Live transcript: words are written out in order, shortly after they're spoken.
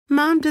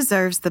Mom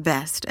deserves the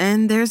best,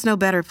 and there's no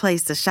better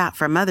place to shop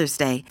for Mother's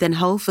Day than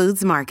Whole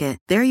Foods Market.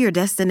 They're your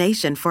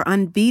destination for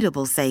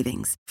unbeatable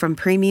savings, from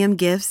premium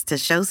gifts to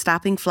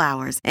show-stopping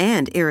flowers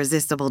and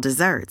irresistible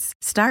desserts.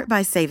 Start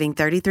by saving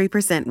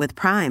 33% with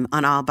Prime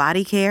on all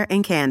body care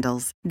and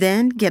candles.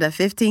 Then get a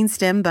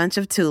 15-stem bunch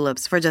of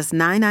tulips for just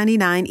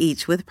 $9.99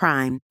 each with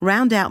Prime.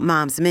 Round out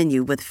Mom's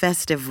menu with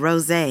festive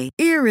rosé,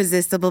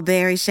 irresistible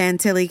berry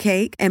chantilly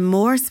cake, and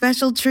more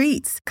special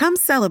treats. Come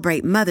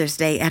celebrate Mother's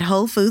Day at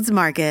Whole Foods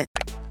Market.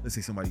 Let's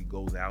say somebody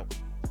goes out.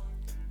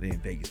 They're in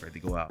Vegas, right?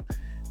 They go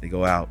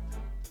out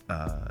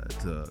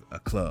to a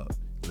club.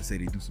 Let's say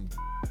they do some,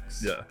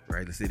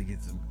 right? Let's say they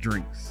get some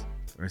drinks,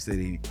 or let's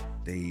say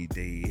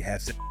they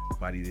have sex with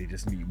somebody they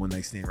just meet, one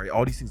night stand, right?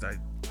 All these things are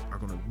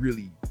gonna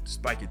really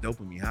spike your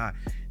dopamine high.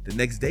 The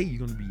next day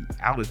you're gonna be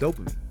out of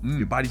dopamine.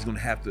 Your body's gonna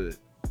have to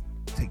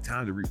take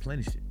time to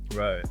replenish it.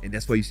 Right. And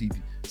that's why you see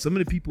some of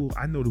the people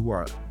I know who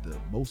are the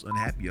most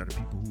unhappy are the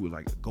people who are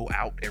like go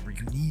out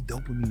you need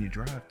dopamine to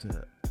drive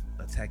to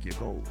attack your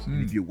goals.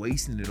 And if you're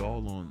wasting it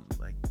all on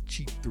like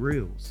cheap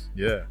thrills,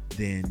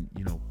 then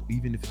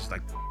even if it's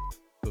like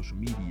social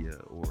media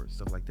or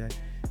stuff like that,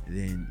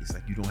 then it's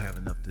like you don't have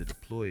enough to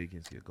deploy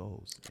against your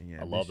goals.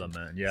 And I love them,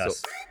 man.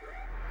 Yes.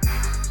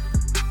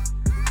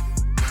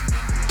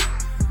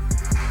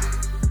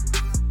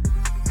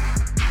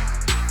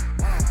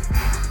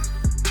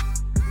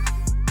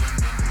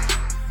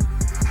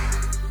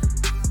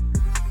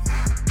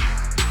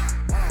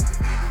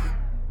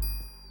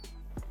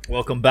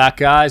 Welcome back,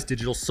 guys.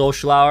 Digital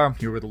Social Hour. I'm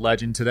here with a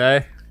legend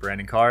today,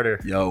 Brandon Carter.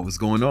 Yo, what's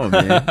going on,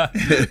 man?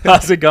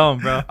 How's it going,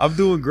 bro? I'm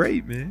doing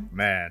great, man.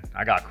 Man,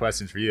 I got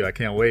questions for you. I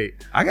can't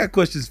wait. I got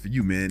questions for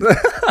you, man.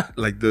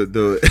 Like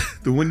the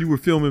one you were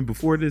filming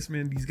before this,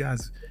 man. These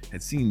guys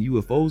had seen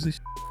UFOs and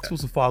shit. I'm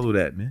supposed to follow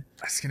that, man.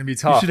 That's gonna be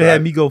tough. You should have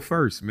had me go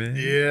first, man.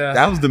 Yeah,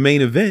 that was the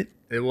main event.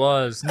 It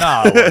was.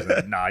 No, it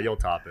wasn't. Nah, you'll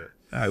top it.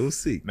 All right, we'll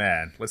see.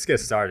 Man, let's get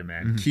started,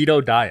 man.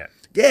 Keto diet.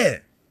 Yeah.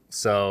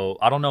 So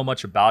I don't know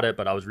much about it,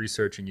 but I was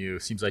researching you.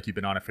 Seems like you've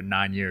been on it for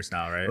 9 years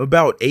now, right?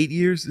 About 8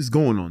 years. It's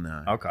going on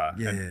now. Okay.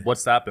 Yeah. And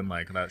what's that been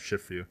like, that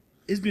shift for you?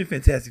 It's been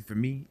fantastic for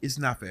me. It's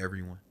not for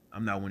everyone.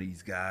 I'm not one of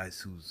these guys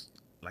who's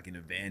like an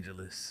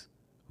evangelist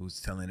who's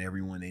telling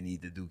everyone they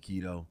need to do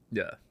keto.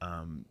 Yeah.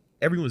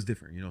 Everyone's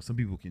different. Some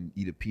people can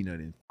eat a peanut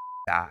and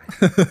die.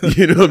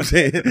 You know what I'm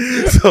saying?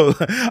 So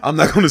I'm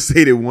not going to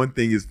say that one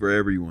thing is for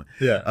everyone.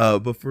 Yeah.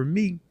 But for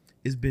me,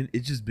 it's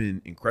just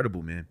been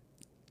incredible, man.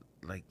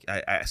 Like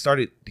I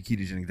started the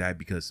ketogenic diet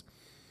because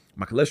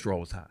my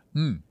cholesterol was high,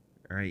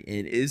 right?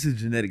 And it's a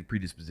genetic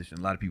predisposition.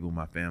 A lot of people in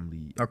my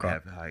family have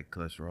high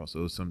cholesterol,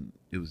 so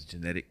it was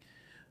genetic.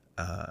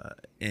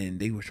 And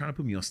they were trying to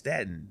put me on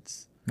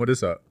statins. What is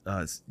that?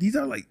 These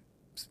are like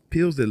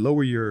pills that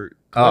lower your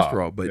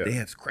cholesterol, but they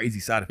have crazy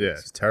side effects. Yeah,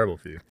 it's terrible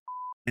for you.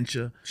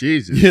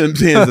 Jesus, you know what I'm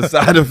saying? It's a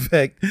side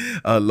effect.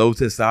 Low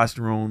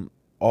testosterone,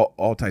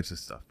 all types of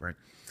stuff, right?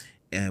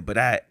 But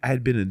I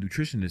had been a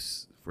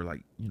nutritionist for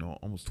like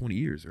almost 20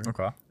 years, right?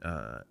 Okay.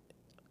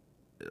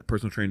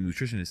 Personal trainer,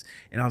 nutritionist,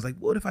 and I was like,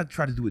 what if I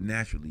try to do it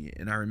naturally?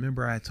 And I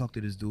remember I talked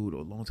to this dude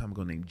a long time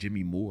ago named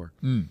Jimmy Moore,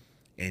 and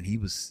he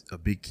was a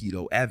big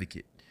keto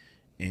advocate.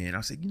 And I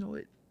was like, you know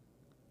what?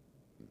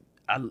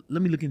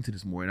 Let me look into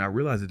this more. And I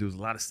realized that there was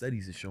a lot of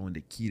studies that showing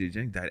that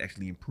ketogenic diet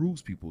actually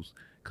improves people's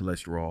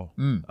cholesterol.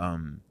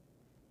 A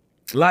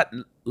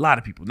lot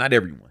of people, not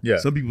everyone. Yeah.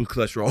 Some people's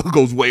cholesterol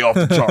goes way off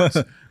the charts,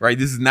 right?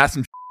 This is not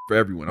some for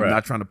everyone. I'm Right.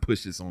 not trying to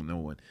push this on no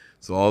one.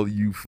 So all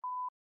you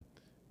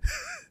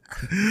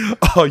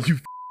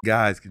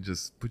guys can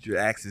just put your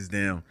axes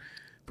down,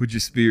 put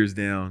your spears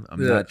down.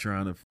 I'm not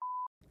trying to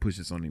push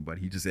this on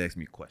anybody. He just asked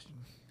me a question.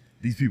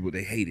 These people,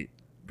 they hate it.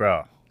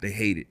 Bro. They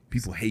hate it.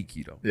 People hate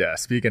keto. Yeah,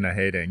 speaking of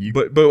hating.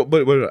 But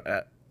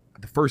the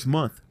first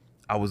month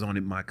I was on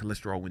it, my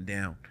cholesterol went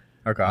down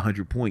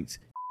 100 points.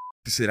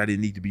 Said I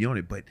didn't need to be on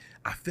it, but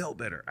I felt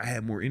better. I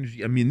had more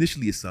energy. I mean,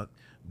 initially it sucked,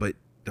 but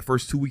the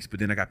first 2 weeks, but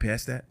then I got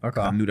past that.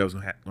 I knew that was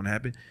going to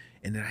happen.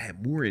 And then I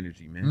had more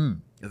energy,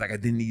 man. It's like I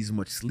didn't need as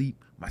much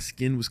sleep. My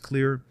skin was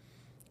clear,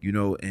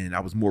 and I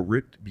was more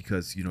ripped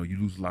because, you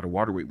lose a lot of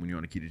water weight when you're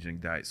on a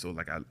ketogenic diet. So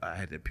like I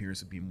had the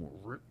appearance of being more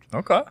ripped,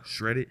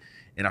 shredded,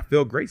 and I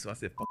felt great. So I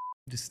said,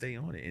 just stay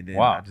on it. And then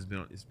I just been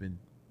on, it's been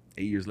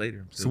 8 years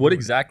later. So what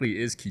exactly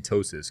is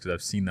ketosis? Because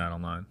I've seen that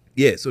online.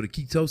 Yeah, so the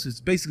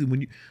ketosis, basically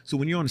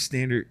when you're on a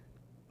standard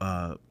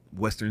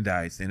Western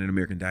diet, standard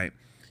American diet,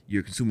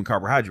 you're consuming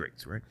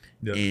carbohydrates, right?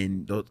 Yeah.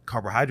 And those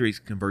carbohydrates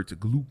convert to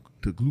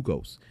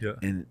glucose. Yeah.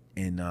 And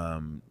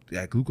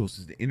that glucose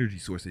is the energy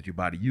source that your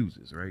body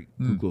uses, right?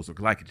 Glucose or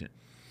glycogen.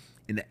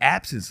 In the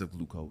absence of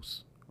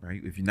glucose, right?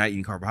 If you're not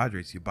eating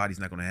carbohydrates, your body's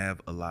not going to have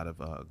a lot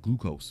of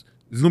glucose.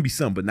 There's going to be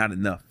some, but not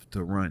enough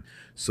to run.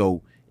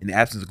 So in the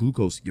absence of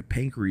glucose, your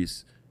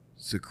pancreas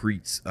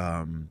secretes,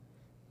 and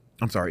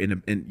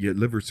your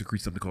liver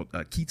secretes something called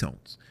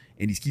ketones.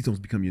 And these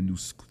ketones become your new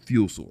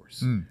fuel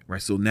source,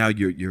 right? So now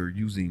you're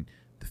using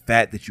the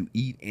fat that you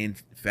eat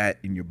and fat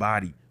in your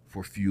body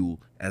for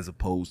fuel as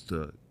opposed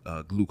to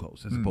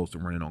glucose, as opposed to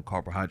running on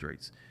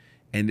carbohydrates.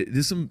 And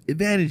there's some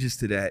advantages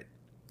to that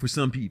for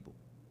some people,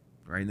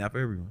 right? Not for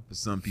everyone, for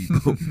some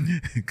people.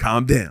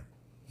 Calm down,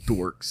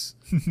 dorks.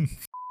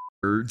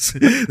 Birds.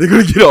 They're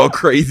gonna get all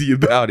crazy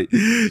about it,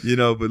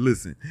 but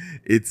listen,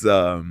 it's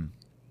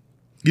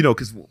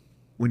because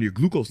when your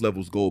glucose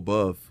levels go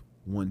above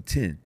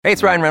 110. Hey,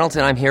 it's Ryan Reynolds,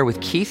 and I'm here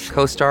with Keith,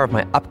 co-star of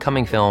my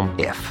upcoming film,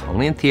 If,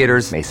 only in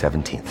theaters May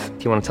 17th.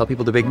 Do you want to tell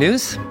people the big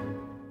news?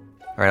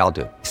 All right, I'll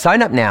do it.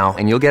 Sign up now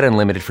and you'll get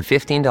unlimited for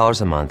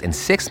 $15 a month and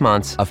 6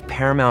 months of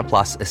Paramount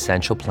Plus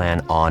Essential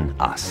Plan on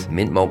us.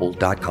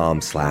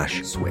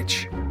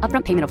 MintMobile.com/switch.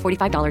 Upfront payment of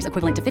 $45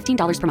 equivalent to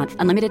 $15 per month.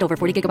 Unlimited over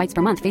 40 gigabytes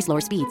per month. Face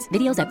lower speeds.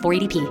 Videos at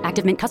 480p.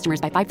 Active Mint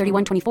customers by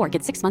 531.24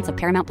 get 6 months of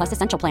Paramount Plus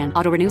Essential Plan.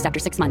 Auto renews after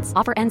 6 months.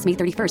 Offer ends May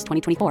 31st,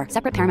 2024.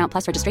 Separate Paramount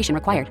Plus registration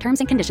required. Terms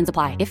and conditions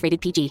apply if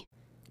rated PG.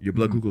 Your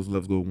blood glucose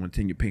levels go to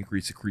 110. Your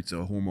pancreas secretes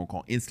a hormone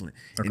called insulin.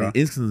 Okay. And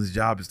insulin's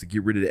job is to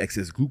get rid of the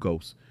excess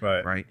glucose.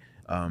 Right.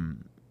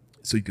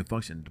 So you can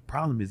function. The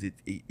problem is it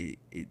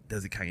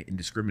does it kind of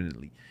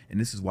indiscriminately. And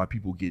this is why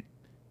people get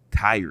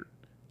tired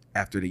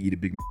after they eat a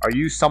big. Are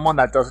you someone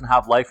that doesn't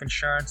have life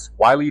insurance?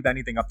 Why leave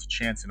anything up to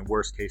chance in a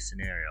worst case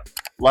scenario?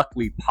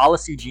 Luckily,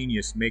 Policy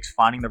Genius makes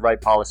finding the right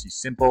policy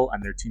simple,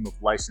 and their team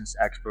of licensed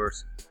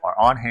experts are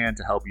on hand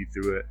to help you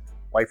through it.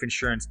 Life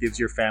insurance gives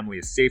your family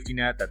a safety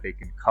net that they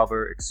can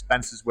cover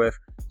expenses with,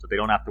 so they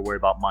don't have to worry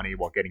about money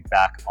while getting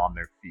back on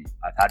their feet.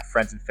 I've had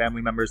friends and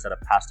family members that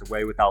have passed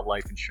away without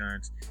life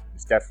insurance.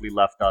 It's definitely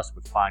left us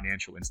with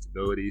financial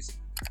instabilities.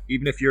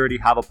 Even if you already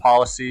have a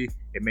policy,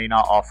 it may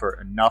not offer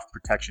enough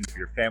protection for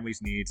your family's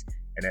needs,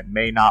 and it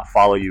may not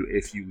follow you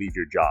if you leave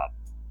your job.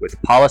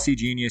 With Policy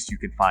Genius, you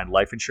can find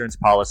life insurance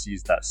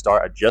policies that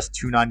start at just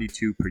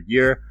 $292 per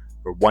year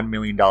for $1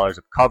 million of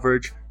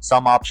coverage.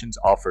 Some options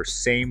offer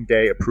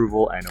same-day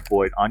approval and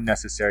avoid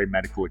unnecessary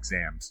medical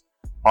exams.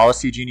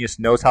 Policy Genius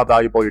knows how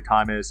valuable your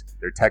time is.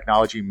 Their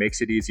technology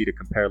makes it easy to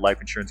compare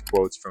life insurance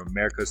quotes from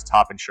America's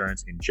top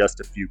insurance in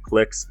just a few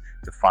clicks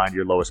to find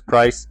your lowest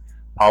price.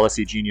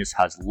 Policy Genius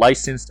has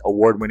licensed,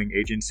 award-winning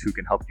agents who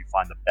can help you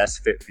find the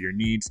best fit for your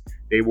needs.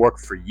 They work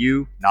for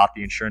you, not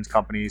the insurance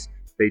companies.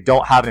 They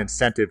don't have an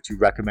incentive to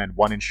recommend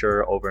one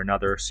insurer over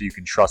another, so you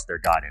can trust their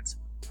guidance.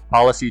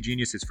 Policy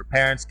Genius is for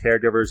parents,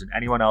 caregivers, and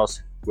anyone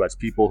else who has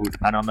people who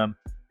depend on them.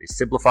 They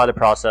simplify the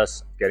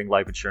process of getting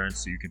life insurance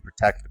so you can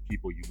protect the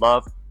people you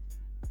love.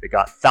 They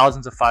got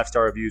thousands of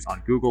 5-star reviews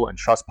on Google and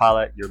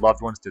Trustpilot. Your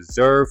loved ones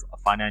deserve a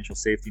financial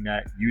safety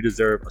net. You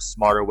deserve a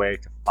smarter way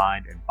to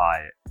find and buy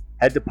it.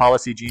 Head to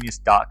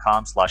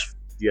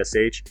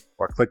policygenius.com/DSH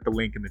or click the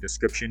link in the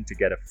description to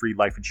get a free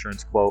life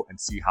insurance quote and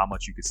see how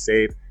much you could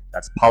save.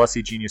 That's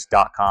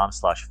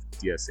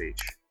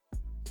policygenius.com/DSH.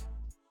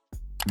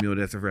 Meal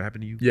that's ever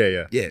happened to you?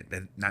 Yeah. Yeah,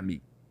 that's not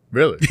me.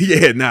 Really?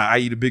 Yeah, nah. I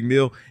eat a big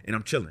meal and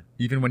I'm chilling.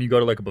 Even when you go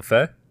to like a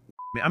buffet?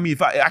 I mean,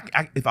 if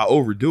I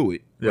overdo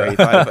it, right?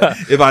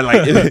 If I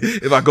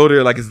go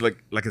there like it's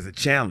a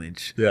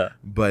challenge. Yeah.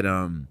 But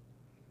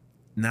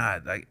nah,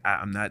 like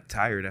I'm not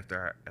tired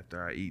after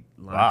I eat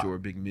lunch or a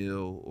big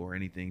meal or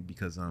anything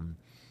because I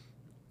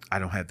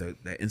don't have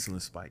that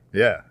insulin spike.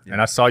 Yeah.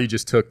 And I saw you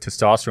just took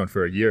testosterone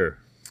for a year.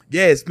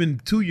 Yeah, it's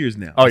been 2 years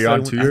now. Oh, you're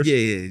on 2 years?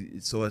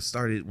 Yeah. So I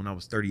started when I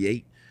was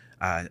 38.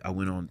 I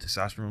went on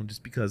testosterone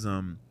just because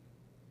my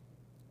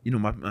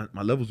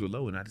levels were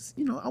low and I just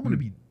I want to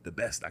be the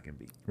best I can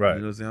be. Right.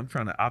 You know what I'm saying? I'm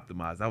trying to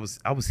optimize. I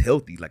was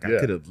healthy, like I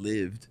could have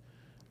lived,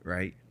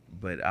 right?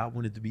 But I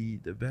wanted to be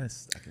the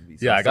best I can be.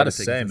 So I gotta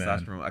say, man,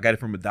 I got it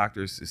from a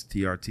doctor. It's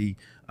TRT.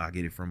 I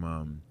get it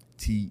from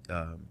T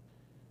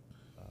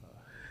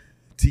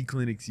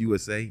Clinics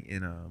USA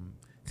in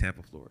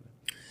Tampa, Florida.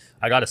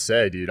 I gotta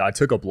say, dude, I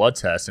took a blood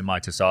test and my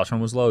testosterone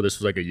was low. This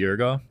was like a year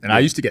ago, and I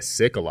used to get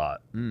sick a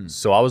lot.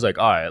 So I was like,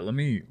 all right, let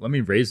me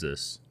raise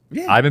this.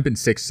 Yeah. I haven't been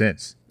sick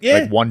since. Yeah.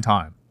 Like one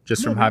time,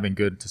 just from having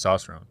good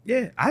testosterone.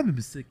 Yeah, I haven't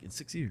been sick in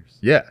 6 years.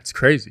 Yeah, it's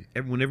crazy.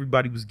 When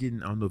everybody was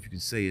getting, I don't know if you can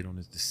say it on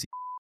this,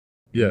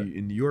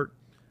 in New York,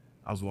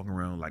 I was walking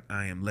around like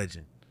I am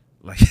legend.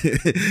 Like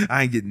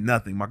I ain't getting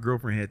nothing. My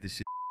girlfriend had this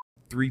shit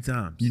 3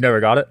 times. You never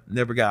got it?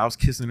 Never got it. I was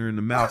kissing her in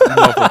the mouth, eating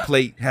off her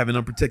plate, having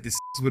unprotected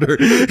with her.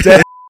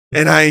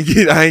 And I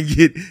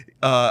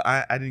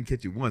didn't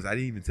catch it once. I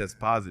didn't even test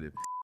positive.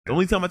 The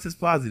only time I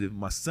test positive,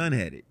 my son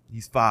had it.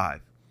 He's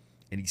 5.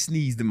 And he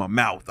sneezed in my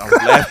mouth.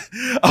 I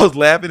was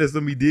laughing at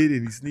something he did,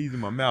 and he sneezed in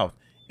my mouth.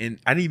 And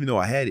I didn't even know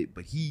I had it,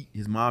 but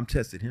his mom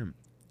tested him.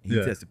 He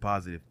tested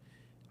positive.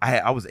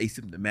 I was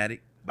asymptomatic,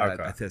 but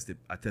I tested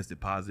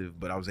positive,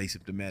 but I was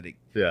asymptomatic.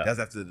 Yeah. That's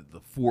after the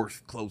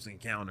 4th close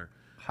encounter.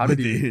 I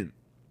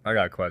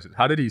got a question.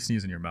 How did he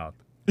sneeze in your mouth?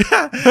 He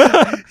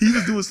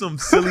was doing something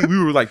silly. We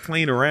were like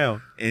playing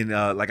around, and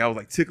I was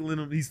like tickling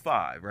him. He's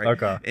 5, right?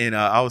 Okay. And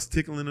I was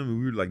tickling him, and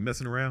we were like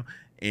messing around,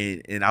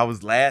 and I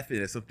was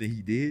laughing at something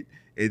he did,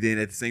 and then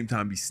at the same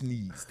time he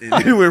sneezed, and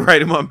it went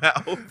right in my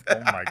mouth. Oh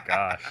my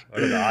gosh!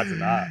 What are the odds of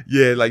that?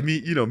 Yeah, like me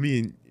and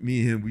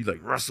him, we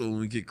like wrestle and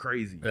we get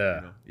crazy.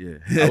 Yeah, yeah.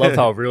 I love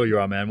how real you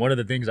are, man. One of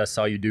the things I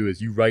saw you do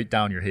is you write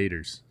down your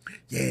haters.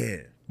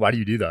 Yeah. Why do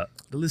you do that?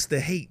 The list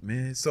of hate,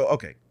 man. So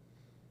okay,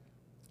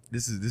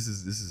 this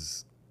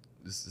is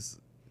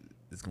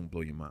it's gonna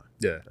blow your mind.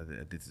 Yeah,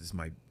 this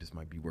might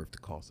be worth the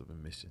cost of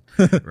admission,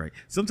 right?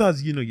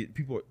 Sometimes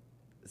people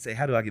say,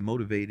 how do I get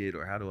motivated,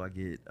 or how do I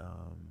get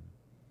how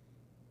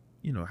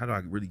do I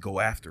really go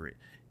after it?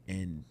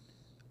 And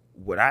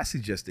what I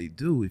suggest they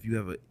do, if you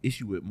have an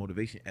issue with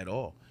motivation at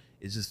all,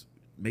 is just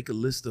make a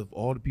list of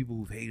all the people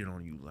who've hated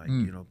on you. Like,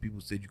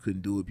 people said you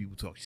couldn't do it, people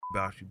talk shit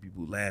about you,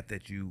 people laughed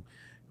at you,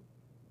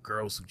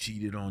 girls who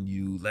cheated on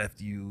you, left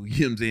you,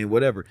 you know what I'm saying,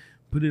 whatever.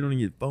 Put it on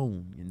your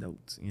phone, your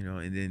notes,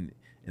 and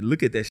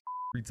look at that shit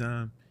every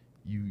time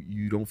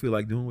you don't feel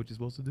like doing what you're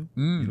supposed to do.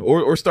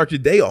 Or start your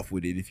day off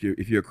with it if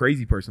you're a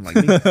crazy person like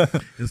me.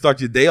 And start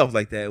your day off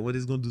like that. What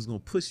it's gonna do is gonna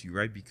push you,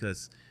 right?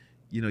 Because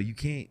you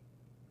can't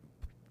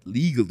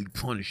legally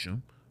punish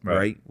them,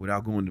 right?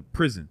 Without going to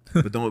prison.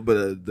 But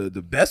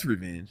the best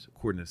revenge,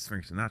 according to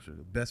Frank Sinatra,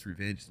 the best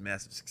revenge is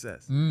massive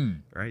success,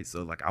 right?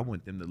 So like, I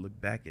want them to look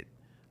back at it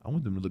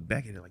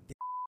like, damn,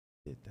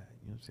 I did that.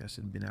 I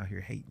shouldn't have been out here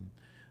hating,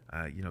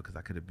 because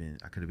I could have been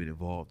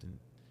involved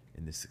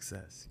in this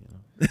success.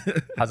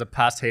 Has a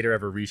past hater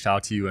ever reached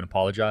out to you and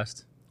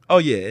apologized? Oh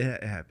yeah,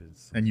 it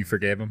happens. And you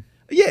forgave him?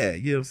 Yeah,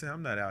 you know what I'm saying.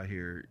 I'm not out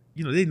here.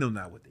 They know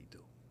not what they do.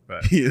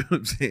 Right. You know what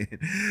I'm saying?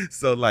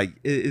 So like,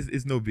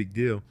 it's no big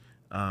deal.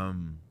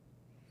 Some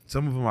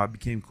of them I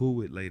became cool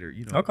with later.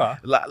 Okay.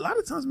 A lot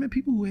of times, man,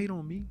 people who hate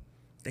on me,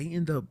 they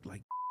end up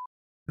like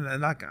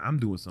I'm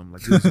doing something.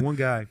 Like, there's one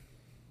guy,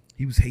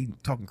 he was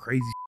talking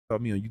crazy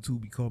about me on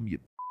YouTube. He called me a.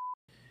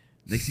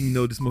 Next thing you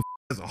know, this motherfucker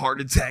has a heart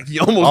attack. He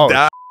almost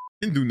died.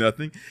 Didn't do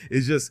nothing.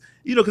 It's just,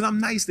 because I'm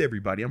nice to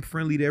everybody. I'm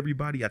friendly to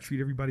everybody. I treat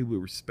everybody with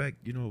respect.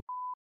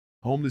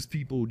 Homeless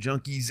people,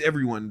 junkies,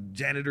 everyone,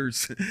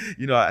 janitors.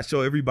 I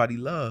show everybody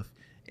love.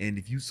 And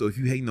if you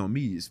hating on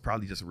me, it's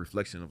probably just a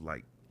reflection of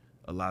like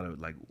a lot of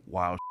like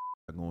wild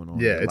going on.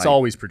 Yeah, it's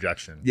always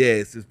projection. Yeah,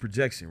 it's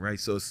projection, right?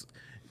 So it's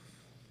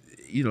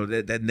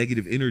that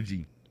negative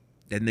energy,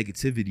 that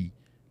negativity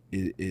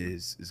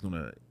is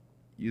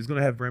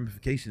gonna have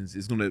ramifications.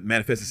 It's gonna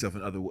manifest itself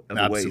in other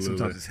ways.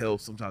 Sometimes it's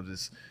health. Sometimes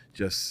it's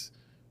just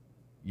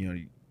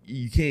you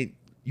can't.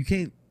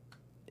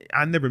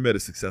 I never met a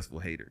successful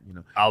hater.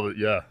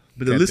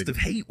 But the list of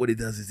hate, what it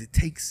does is it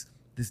takes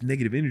this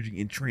negative energy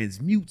and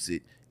transmutes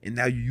it, and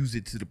now you use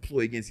it to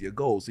deploy against your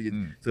goals. So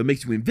it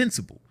makes you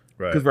invincible.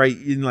 Right.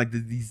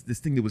 Because this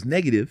thing that was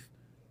negative,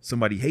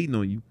 somebody hating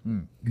on you,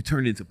 you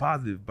turn it into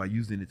positive by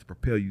using it to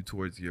propel you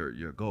towards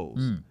your goals.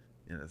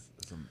 That's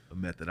a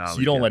methodology. So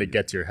you don't let it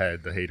get to your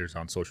head, the haters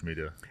on social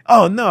media.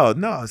 Oh no.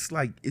 It's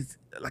like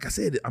I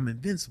said, I'm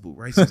invincible,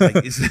 right? So it's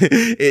like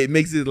it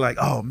makes it like,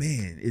 oh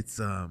man, it's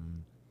all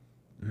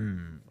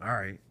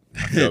right.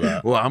 I feel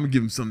that. Well, I'm gonna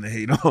give him something to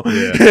hate on.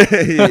 Yeah.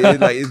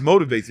 It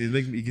motivates me.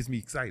 It gets me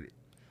excited.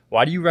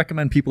 Why do you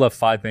recommend people have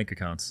 5 bank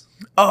accounts?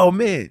 Oh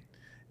man,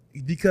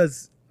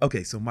 because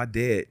so my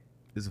dad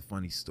is a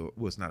funny story.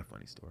 Well, it's not a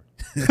funny story.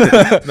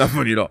 It's not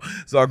funny at all.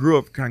 So I grew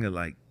up kind of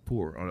like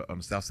poor on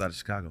the south side of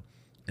Chicago,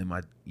 and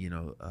my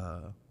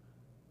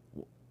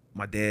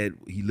dad,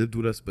 he lived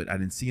with us, but I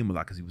didn't see him a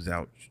lot because he was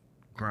out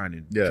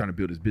grinding, trying to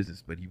build his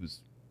business, but he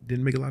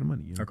didn't make a lot of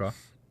money. Okay.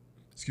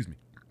 Excuse me.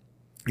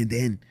 And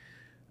then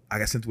I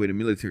got sent away to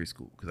military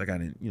school because I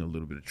got in, a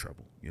little bit of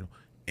trouble,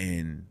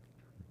 and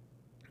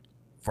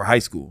for high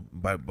school.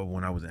 But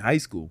when I was in high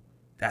school,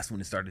 that's when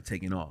it started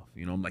taking off.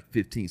 I'm like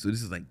 15. So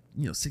this is like,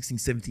 16,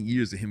 17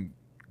 years of him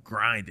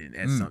grinding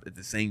at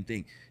the same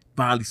thing.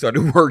 Finally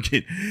started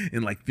working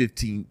in like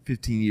 15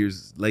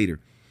 years later.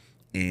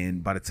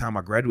 And by the time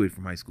I graduated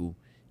from high school,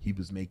 he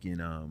was making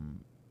 $3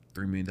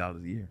 million a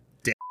year.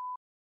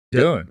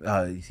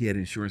 Damn. He had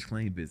an insurance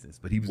claim business,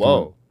 but he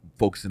was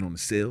focusing on the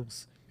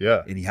sales.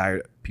 Yeah. And he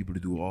hired people to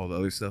do all the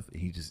other stuff, and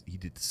he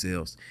did the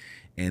sales.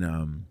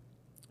 And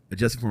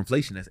adjusted for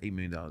inflation, that's $8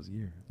 million a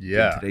year.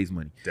 Yeah. In today's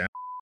money. Damn.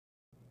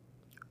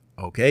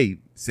 Okay,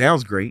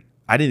 sounds great.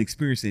 I didn't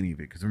experience any of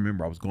it because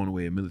remember, I was going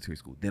away at military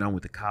school. Then I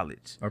went to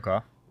college. Okay.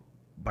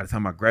 By the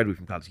time I graduated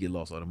from college, he had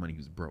lost all the money. He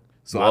was broke.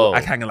 So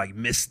I kind of like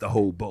missed the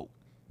whole boat.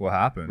 What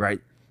happened?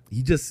 Right.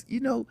 He just,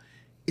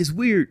 it's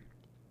weird.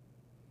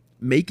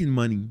 Making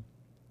money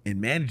and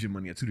managing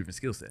money are two different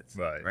skill sets.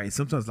 Right. Right.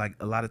 Sometimes, like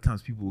a lot of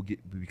times, people will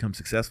become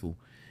successful,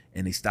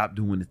 and they stop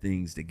doing the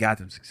things that got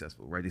them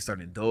successful. Right. They start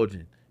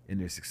indulging in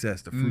their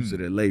success, the fruits of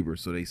their labor.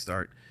 So they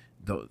start,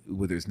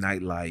 whether it's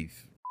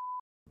nightlife,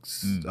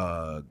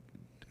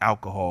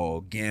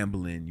 alcohol,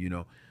 gambling.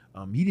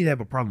 He didn't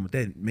have a problem with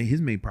that.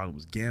 His main problem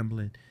was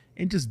gambling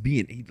and just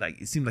being.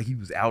 It seemed like he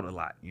was out a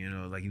lot.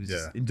 Like he was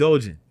just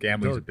indulging.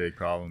 Gambling's a big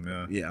problem.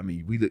 Yeah. Yeah. I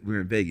mean,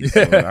 we're in Vegas,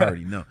 so I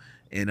already know.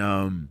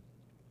 And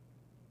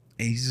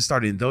he just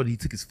started indulging. He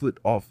took his foot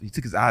off. He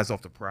took his eyes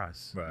off the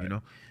prize. Right.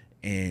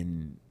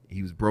 And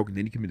he was broke. And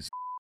then he committed.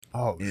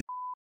 In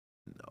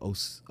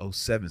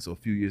 07. So a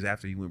few years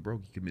after he went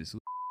broke, he committed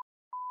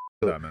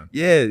suicide. Man.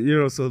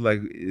 Yeah. So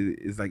like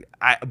it's like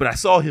but I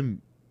saw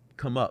him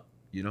come up.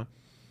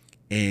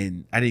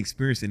 And I didn't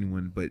experience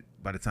anyone, but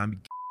by the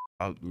time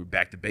we were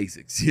back to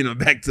basics,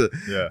 back to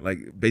like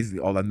basically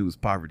all I knew was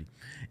poverty.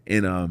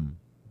 And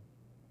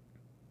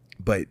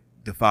but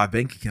the 5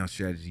 bank account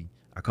strategy,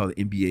 I call it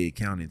MBA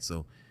accounting.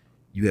 So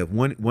you have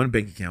one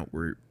bank account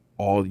where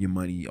all your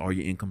money, all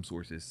your income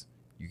sources,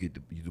 you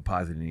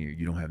deposit in here.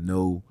 You don't have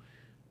no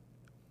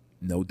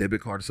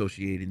debit card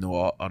associated, no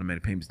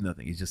automatic payments,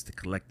 nothing. It's just to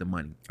collect the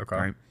money. Okay.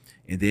 Right.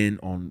 And then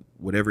on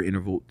whatever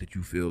interval that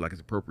you feel like is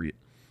appropriate,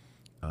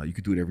 you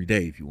could do it every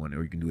day if you want,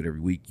 or you can do it every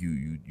week.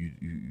 You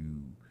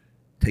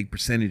take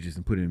percentages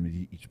and put it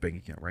in each bank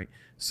account, right?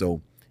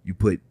 So you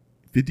put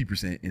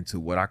 50% into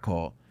what I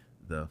call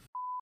the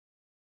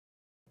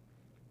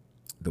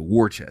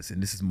war chest,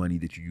 and this is money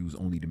that you use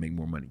only to make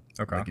more money,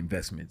 like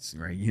investments,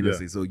 right? You know,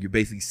 so you're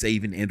basically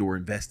saving and or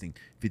investing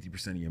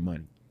 50% of your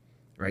money,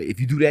 right? If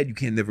you do that, you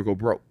can never go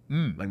broke,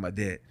 like my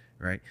dad,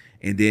 right?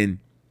 And then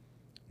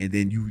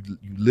you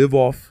live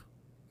off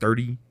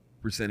 30%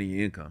 of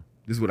your income.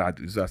 This is what I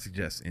do. This is what I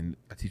suggest, and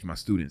I teach my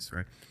students,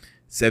 right?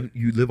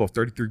 You live off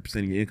 33%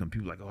 of your income.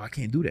 People are like, oh, I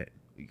can't do that.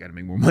 You got to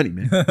make more money,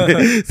 man.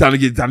 It's time to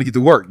get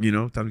to work. You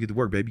know, time to get to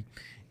work, baby.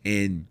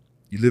 And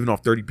you're living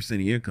off 30%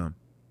 of your income,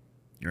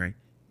 right?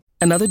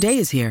 Another day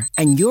is here,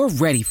 and you're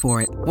ready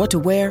for it. What to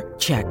wear?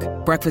 Check.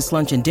 Breakfast,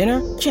 lunch, and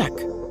dinner? Check.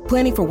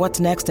 Planning for what's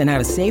next and how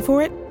to save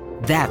for it?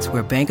 That's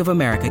where Bank of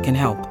America can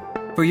help.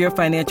 For your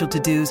financial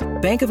to-dos,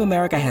 Bank of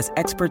America has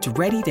experts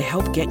ready to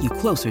help get you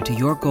closer to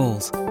your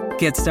goals.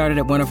 Get started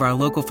at one of our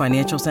local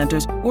financial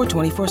centers or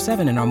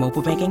 24/7 in our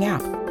mobile banking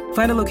app.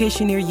 Find a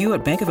location near you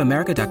at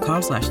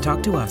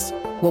bankofamerica.com/talktous.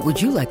 What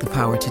would you like the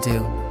power to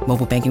do?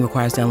 Mobile banking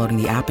requires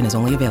downloading the app and is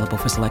only available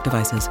for select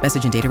devices.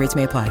 Message and data rates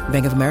may apply.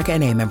 Bank of America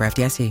NA, member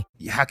FDIC.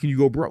 How can you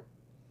go broke?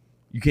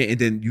 You can't. And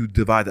then you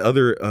divide the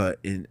other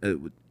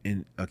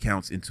in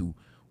accounts into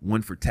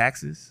one for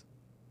taxes,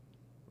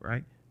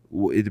 right?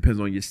 Well, it depends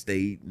on your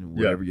state and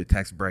whatever your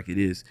tax bracket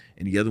is,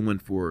 and the other one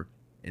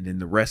and then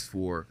the rest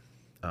for.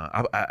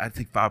 I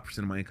take 5%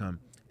 of my income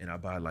and I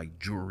buy like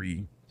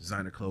jewelry,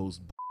 designer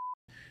clothes.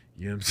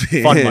 You know what I'm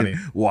saying? Fun money.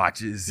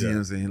 Watches, you know what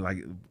I'm saying?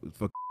 Like,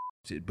 fuck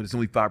shit. But it's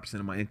only 5%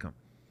 of my income.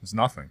 It's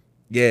nothing.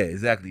 Yeah,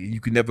 exactly.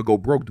 You can never go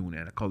broke doing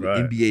that. I call it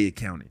MBA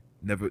accounting.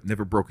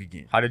 Never broke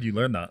again. How did you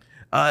learn that?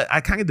 I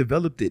kind of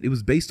developed it. It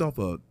was based off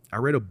I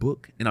read a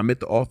book and I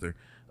met the author.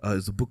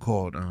 It's a book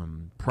called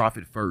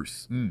Profit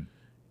First.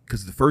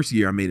 Because the first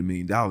year I made $1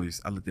 million,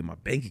 I looked at my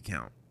bank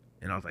account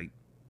and I was like,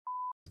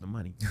 the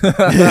money.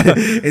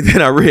 And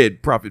then I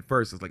read Profit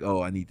First. I was like,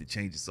 oh, I need to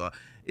change it. So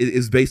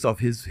it's based off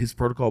his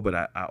protocol, but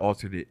I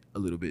altered it a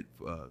little bit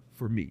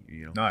for me,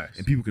 you know. Nice.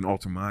 And people can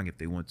alter mine if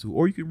they want to,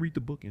 or you can read the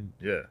book and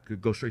could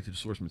go straight to the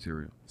source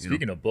material.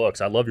 Speaking of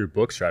books, I love your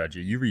book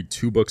strategy. You read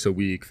 2 books a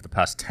week for the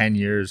past 10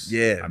 years.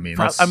 Yeah. I mean,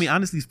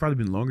 honestly, it's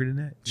probably been longer than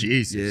that.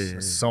 Jesus.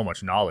 That's so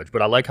much knowledge.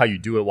 But I like how you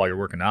do it while you're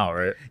working out,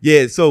 right?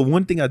 Yeah. So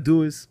one thing I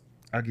do is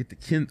I get the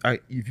Kindle.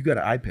 If you got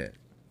an iPad,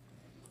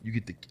 you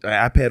get the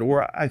iPad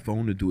or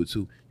iPhone to do it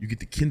too. You get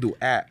the Kindle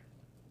app,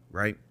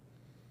 right?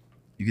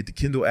 You get the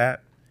Kindle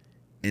app,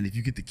 and if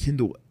you get the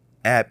Kindle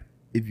app,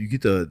 if you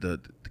get the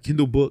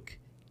Kindle book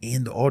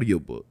and the audio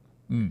book,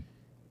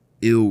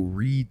 it'll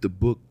read the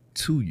book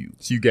to you.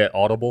 So you get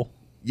Audible?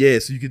 Yeah,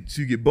 so you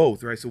get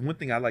both, right? So one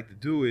thing I like to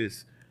do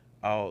is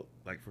I'll,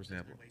 like, for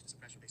example,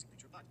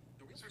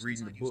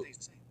 reading the book.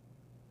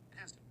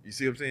 You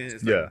see what I'm saying?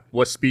 It's like,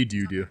 what speed do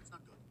you do?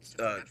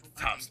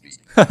 Top speed.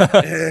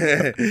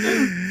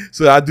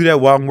 So I do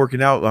that while I'm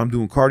working out. I'm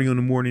doing cardio in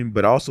the morning,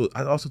 but I also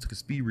took a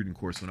speed reading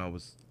course when I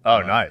was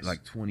nice,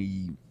 like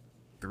 22,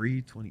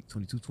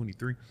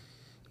 23,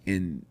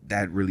 and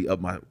that really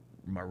upped my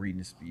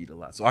reading speed a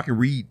lot. So I can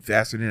read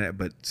faster than that,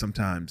 but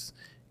sometimes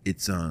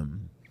it's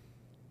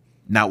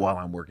not while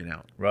I'm working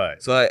out.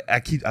 Right. So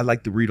I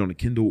like to read on the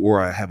Kindle, or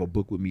I have a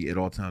book with me at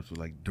all times. So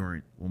like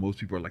when most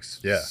people are like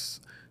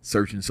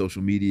searching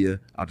social media,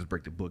 I'll just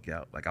break the book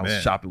out. Like I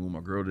was shopping with my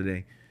girl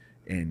today,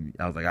 and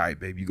I was like, all right,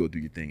 babe, you go do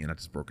your thing. And I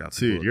just broke out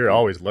the book. You're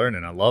always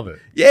learning. I love it.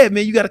 Yeah,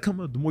 man, you got to come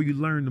up. The more you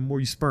learn, the more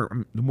you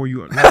sperm. The more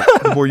you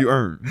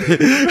earn.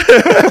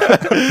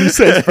 You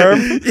said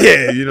sperm?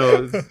 Yeah, you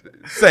know,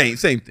 same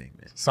thing,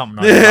 man. Something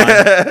on your mind.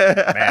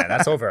 Man,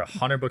 that's over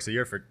 100 books a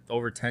year for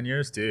over 10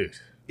 years, dude.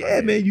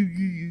 Yeah, man,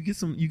 you get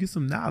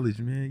some knowledge,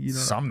 man. You know,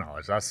 some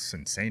knowledge. That's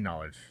insane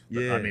knowledge.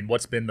 Yeah. I mean,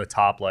 what's been the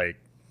top like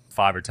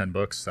 5 or 10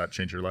 books that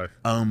changed your life?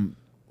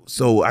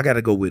 So I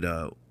gotta go with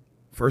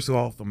first of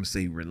all, I'm gonna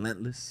say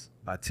Relentless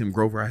by Tim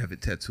Grover. I have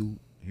it tattooed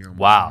here on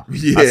my arm.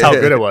 Yeah. That's how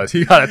good it was.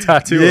 He got a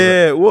tattoo.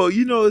 Yeah, well,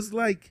 you know, it's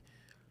like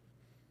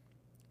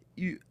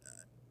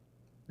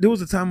there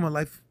was a time in my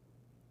life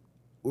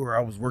where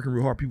I was working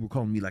real hard. People were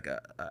calling me like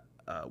a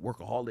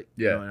workaholic.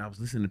 Yeah. You know, and I was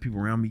listening to people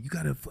around me. You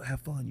gotta have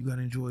fun. You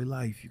gotta enjoy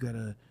life.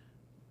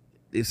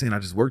 They're saying I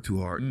just work too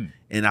hard.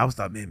 And I was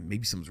thought, man,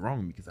 maybe something's wrong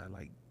with me because I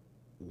like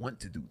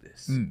want to do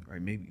this,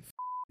 right? Maybe.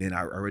 And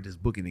I read this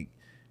book and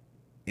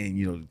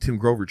you know, Tim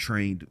Grover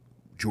trained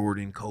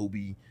Jordan,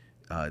 Kobe,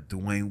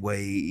 Dwayne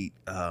Wade,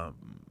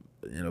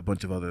 and a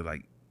bunch of other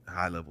like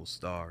high level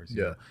stars.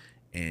 You know?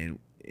 And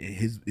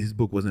his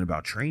book wasn't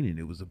about training;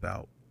 it was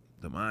about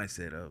the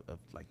mindset of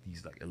like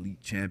these like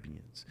elite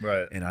champions.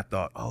 Right. And I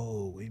thought,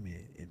 oh, wait a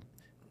minute, and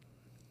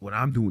what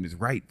I'm doing is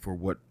right for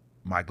what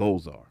my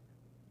goals are.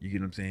 You get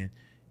what I'm saying?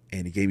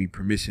 And it gave me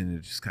permission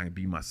to just kind of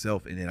be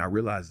myself. And then I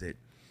realized that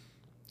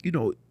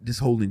this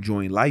whole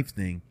enjoying life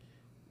thing,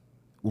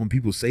 when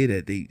people say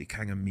that, they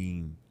kind of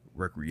mean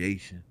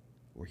recreation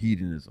or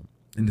hedonism.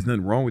 And there's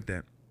nothing wrong with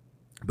that.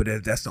 But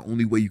if that's the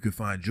only way you can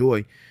find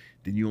joy,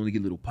 then you only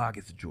get little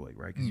pockets of joy,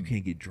 right? Because you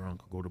can't get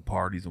drunk or go to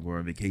parties or go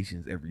on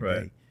vacations every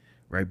day,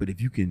 right? But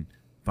if you can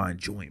find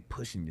joy in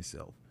pushing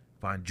yourself,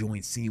 find joy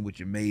in seeing what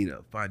you're made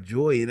of, find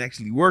joy in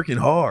actually working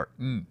hard.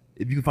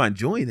 If you can find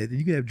joy in that, then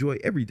you can have joy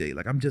every day.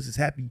 Like, I'm just as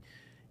happy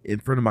in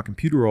front of my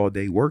computer all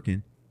day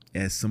working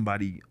as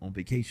somebody on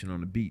vacation on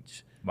the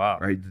beach. Wow.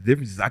 Right? The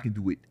difference is I can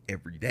do it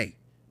every day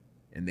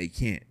and they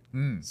can't.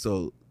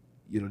 So,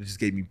 it just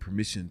gave me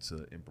permission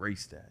to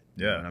embrace that.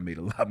 Yeah. And I made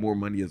a lot more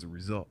money as a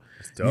result.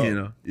 That's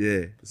dope.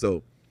 Yeah.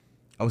 So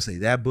I would say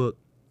that book,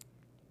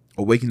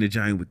 Awaken the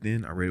Giant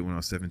Within, I read it when I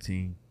was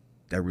 17.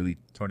 That really,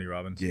 Tony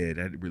Robbins. Yeah,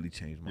 that really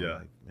changed my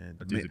life, man.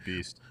 That dude's a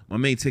beast. My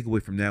main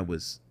takeaway from that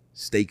was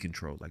state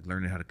control, like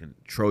learning how to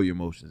control your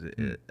emotions.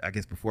 I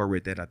guess before I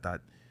read that, I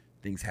thought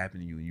things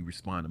happen to you and you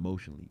respond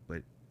emotionally.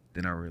 But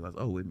then I realized,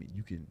 oh, wait a minute,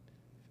 you can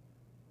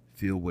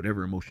feel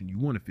whatever emotion you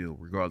want to feel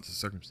regardless of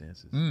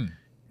circumstances.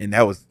 And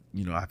that was,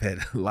 I've had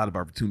a lot of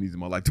opportunities in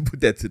my life to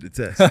put that to the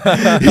test.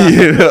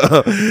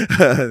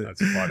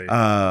 That's funny.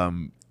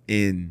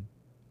 And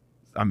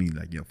I mean,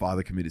 like,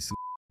 father committed suicide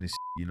and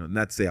shit,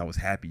 not to say I was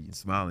happy and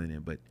smiling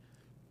in, but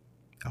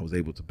I was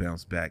able to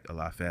bounce back a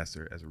lot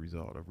faster as a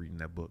result of reading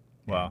that book.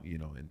 Wow.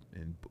 And,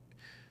 and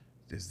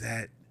there's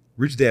that.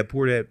 Rich Dad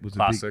Poor Dad was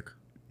classic. A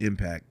big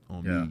impact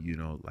on me,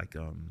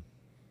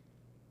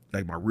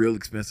 like my real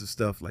expensive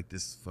stuff, like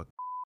this fuck.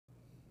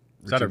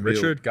 Is that a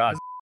Richard? God.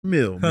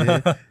 Mill,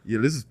 man.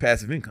 This is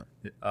passive income.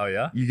 Oh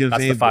yeah, you get what I'm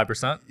saying? That's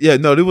the 5%. Yeah,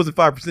 no, it wasn't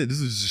 5%.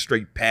 This was just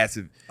straight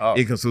passive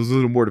income, so it was a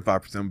little more than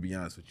 5%. I'm gonna be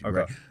honest with you,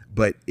 right?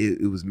 But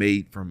it was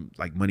made from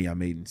like money I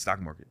made in the stock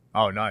market.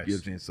 Oh, nice. You know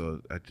what I'm saying?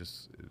 So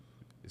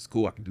it's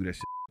cool. I can do that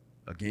shit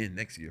again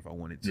next year if I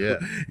wanted to.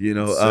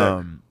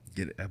 Yeah,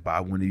 buy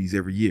one of these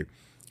every year.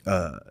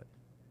 So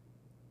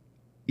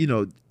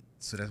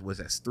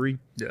that's 3.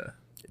 Yeah.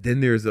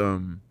 Then there's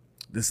the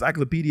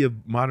Encyclopedia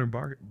of Modern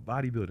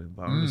Bodybuilding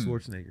by Arnold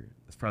Schwarzenegger.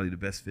 That's probably the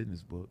best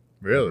fitness book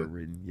ever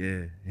written.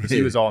 Yeah, because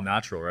he was all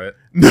natural, right?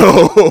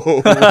 No.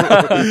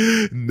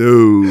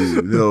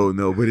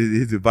 But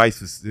his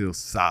advice was still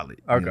solid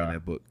in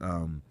that book.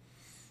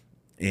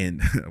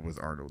 And it was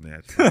Arnold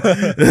natural.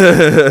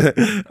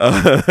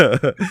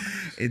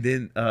 And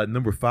then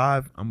number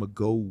 5, I'm gonna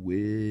go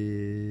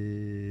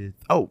with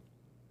How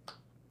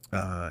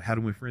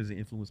to Win Friends and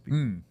Influence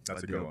People.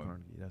 That's a good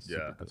one. That's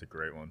a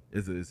great one.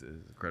 It's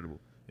incredible.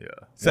 Yeah.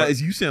 So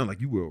you sound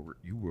like you well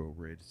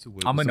read. So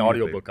I'm an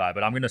audiobook guy,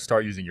 but I'm gonna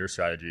start using your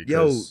strategy.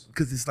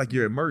 Because it's like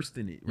you're immersed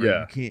in it.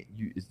 Right? Yeah.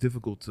 It's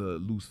difficult to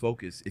lose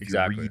focus if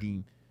you're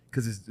reading,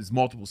 because it's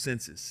multiple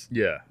senses.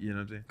 Yeah. You know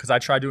what I'm saying? Because I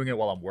try doing it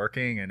while I'm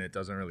working and it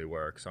doesn't really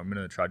work. So I'm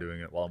gonna try doing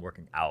it while I'm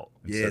working out.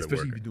 Yeah,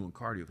 especially if you're doing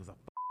cardio, because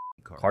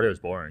cardio is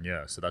boring.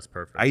 Yeah, so that's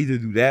perfect. I either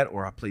do that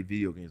or I play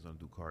video games when I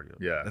do cardio.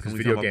 Yeah, because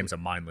video games are a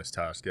mindless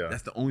task. Yeah,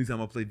 that's the only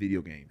time I play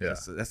video games. Yeah,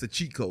 that's a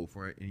cheat code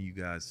for any of you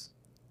guys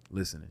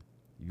listening.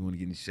 You want to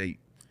get in shape,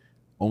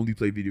 only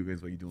play video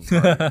games while you're doing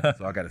cardio.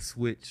 So I got a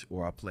Switch,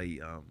 or I play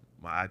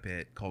my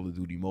iPad, Call of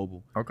Duty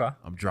Mobile. Okay.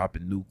 I'm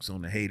dropping nukes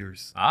on the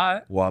haters. All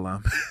right. While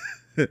I'm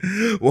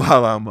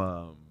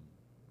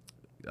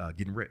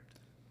getting ripped.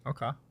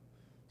 Okay.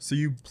 So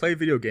you play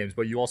video games,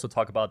 but you also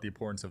talk about the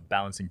importance of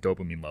balancing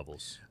dopamine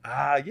levels.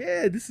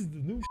 Yeah, this is the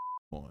new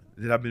one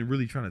that I've been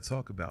really trying to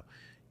talk about.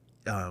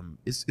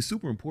 It's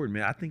super important,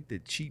 man. I think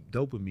that cheap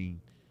dopamine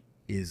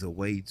is a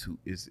way to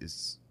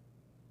is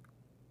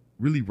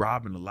really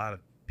robbing a lot of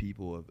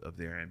people of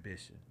their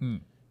ambition.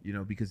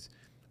 Because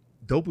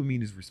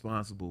dopamine is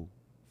responsible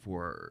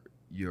for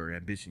your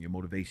ambition, your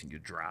motivation, your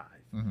drive,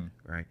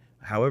 right?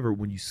 However,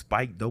 when you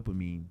spike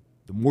dopamine,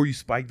 the more you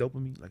spike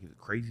dopamine, like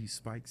crazy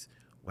spikes,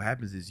 what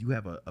happens is you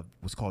have a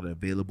what's called an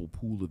available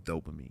pool of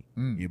dopamine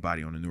in your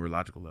body on a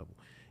neurological level.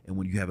 And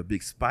when you have a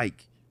big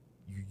spike,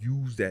 you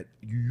use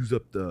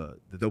up the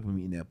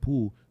dopamine in that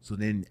pool. So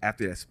then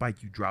after that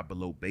spike, you drop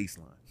below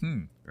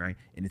baseline, right?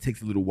 And it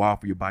takes a little while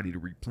for your body to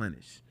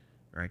replenish,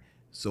 right?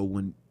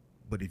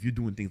 But if you're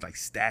doing things like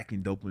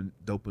stacking dopamine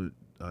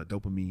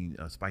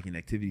spiking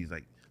activities,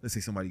 like let's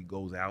say somebody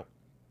goes out,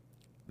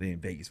 they're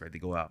in Vegas, right? They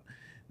go out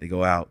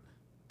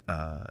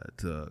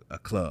to a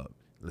club.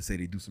 Let's say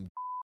they do some,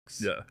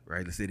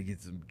 right? Let's say they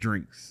get some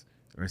drinks,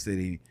 or let's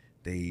say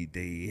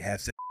they have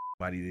sex with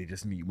somebody they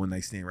just meet, one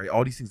night stand, right?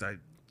 All these things are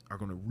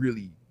going to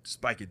really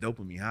spike your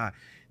dopamine high.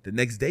 The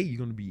next day you're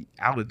going to be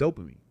out of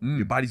dopamine.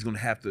 Your body's going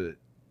to have to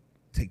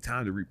take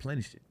time to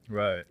replenish it,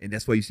 right? And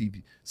that's why you see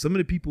some of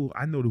the people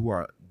I know who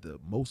are the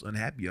most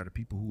unhappy are the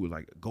people who are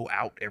like go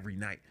out every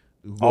night,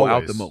 who go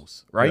out the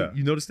most, right? Yeah.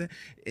 You notice that,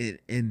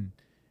 and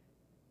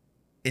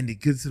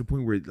it gets to the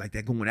point where like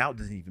that going out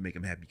doesn't even make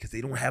them happy because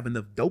they don't have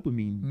enough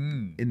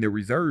dopamine in their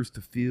reserves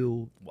to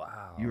feel.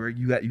 Wow.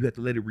 You have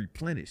to let it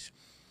replenish.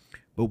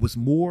 But what's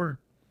more,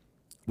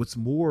 the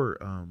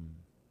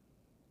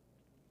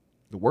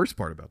worst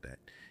part about that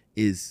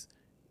is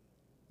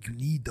you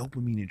need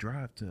dopamine and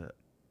drive to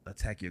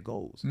attack your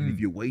goals. And if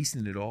you're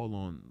wasting it all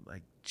on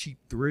like cheap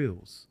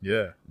thrills,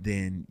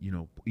 then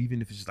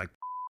even if it's just like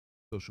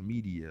social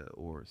media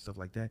or stuff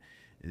like that,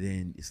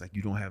 then it's like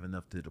you don't have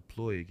enough to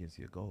deploy against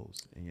your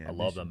goals. And I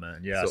love that,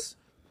 man. Yes.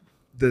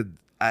 So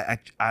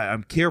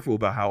I'm careful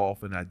about how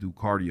often I do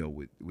cardio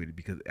with it,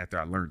 because after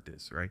I learned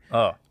this, right?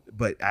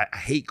 But I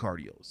hate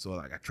cardio, so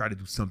like I try to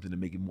do something to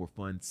make it more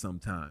fun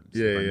sometimes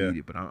if I need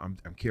it. But I'm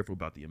careful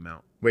about the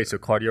amount. Wait, so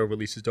cardio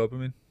releases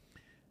dopamine?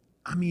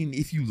 I mean,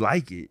 if you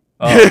like it,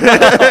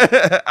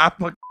 I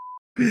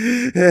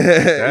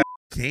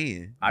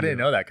can. I didn't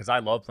know that, because I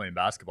love playing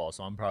basketball,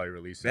 so I'm probably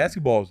releasing.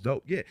 Basketball is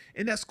dope, yeah,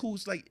 and that's cool.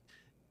 It's like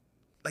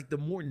the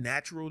more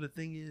natural the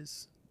thing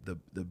is, the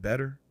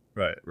better.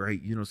 Right.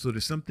 So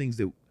there's some things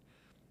that,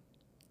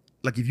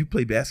 like if you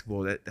play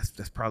basketball,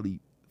 that's probably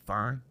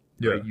fine.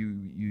 Yeah. Right?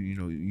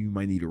 You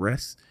might need a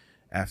rest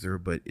after,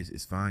 but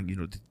it's fine.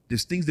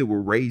 There's things that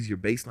will raise your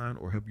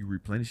baseline or help you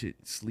replenish it.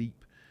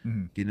 Sleep,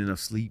 getting enough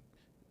sleep.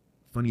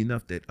 Funny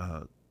enough that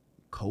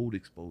cold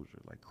exposure,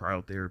 like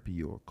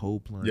cryotherapy or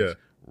cold plunge,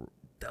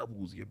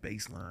 doubles your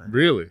baseline.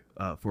 Really?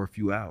 For a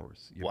few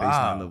hours, your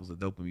baseline levels of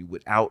dopamine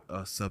without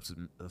a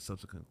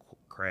subsequent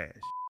crash.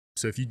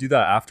 So if you do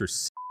that after,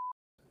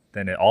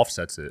 then it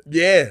offsets it.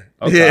 Yeah.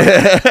 Okay.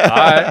 Yeah. All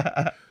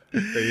right.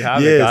 There you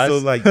have it, guys. So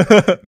like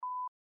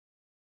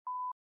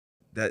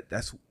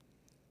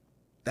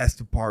that's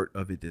the part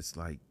of it that's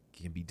like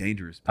can be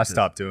dangerous. I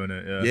stopped doing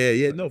it.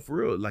 Yeah. No, for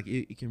real. Like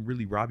it can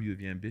really rob you of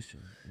your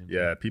ambition.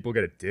 Yeah, people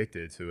get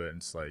addicted to it, and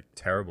it's like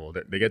terrible.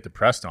 They get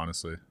depressed,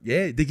 honestly.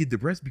 Yeah, they get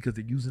depressed because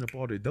they're using up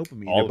all their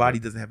dopamine. Their body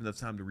doesn't have enough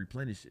time to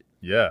replenish it.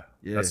 Yeah.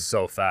 That's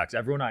so facts.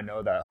 Everyone I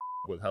know that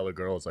with hella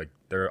girls, like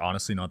they're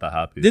honestly not that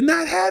happy. They're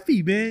not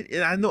happy, man.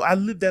 And I know I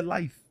lived that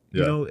life.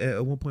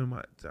 At one point in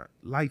my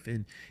life,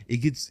 and it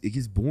gets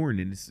boring,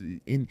 and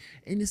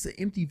it's an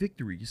empty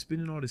victory. You're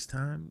spending all this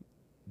time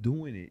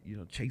doing it,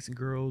 chasing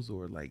girls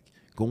or like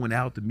going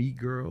out to meet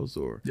girls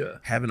or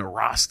having a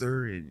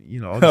roster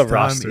and all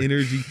this time,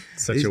 energy.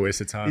 Such a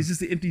waste of time. It's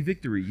just an empty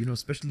victory,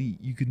 especially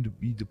you can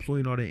be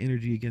deploying all that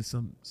energy against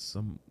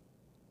some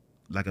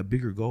like a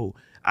bigger goal.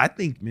 I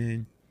think,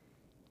 man.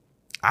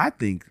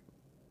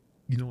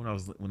 When I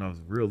was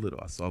real little,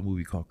 I saw a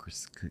movie called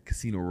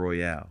Casino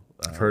Royale.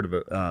 I've heard of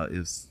it. It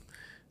was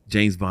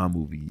James Bond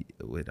movie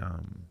with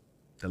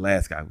the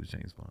last guy was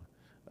James Bond.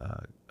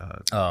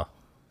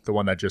 The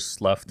one that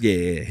just left.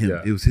 Yeah, him.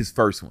 Yeah. It was his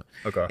first one.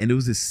 Okay. And there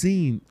was this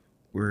scene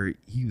where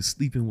he was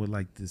sleeping with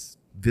like this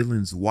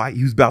villain's wife.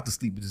 He was about to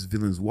sleep with this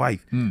villain's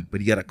wife,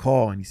 but he got a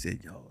call and he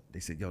said,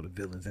 they said, the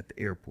villain's at the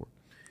airport.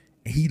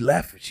 And he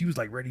left her. She was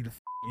like ready to,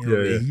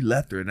 and he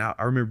left her. And I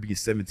remember being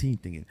 17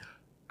 thinking,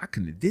 I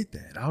couldn't have did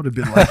that. I would have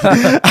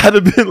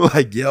been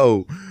like,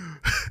 yo,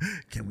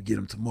 can we get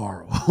him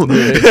tomorrow?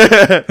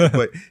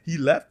 But he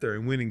left her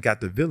and went and got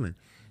the villain.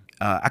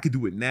 I could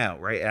do it now,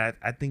 right?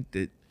 I think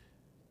that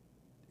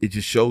it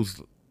just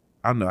shows,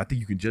 I don't know, I think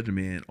you can judge a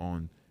man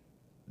on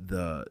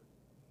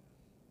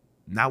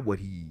not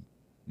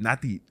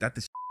the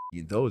he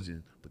indulges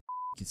in, but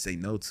he can say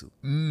no to.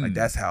 Like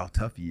that's how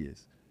tough he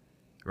is,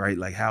 right?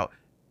 Like how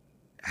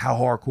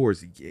hardcore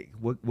is he?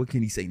 What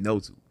can he say no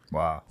to?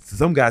 Wow. So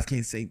some guys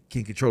can't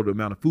control the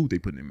amount of food they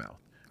put in their mouth,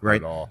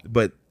 right? Not at all.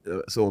 But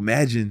so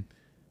imagine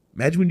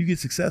when you get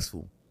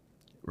successful,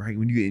 right?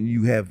 When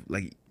you have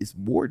like there's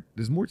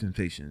more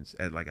temptations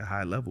at like a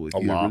high level if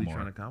you're really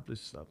trying to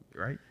accomplish stuff,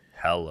 right?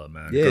 Hella,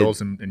 man. Yeah.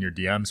 Girls in your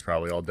DMs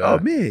probably all day. Oh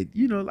man,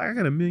 like I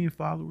got 1 million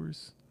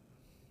followers.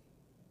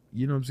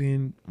 You know what I'm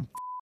saying? I'm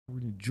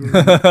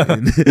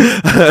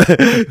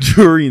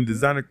jewelry and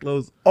designer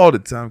clothes all the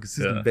time,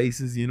 consistent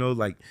basis.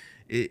 Like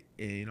it.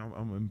 And,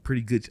 I'm in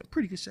pretty good shape.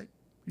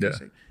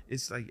 Shape.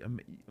 It's like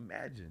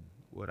imagine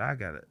what I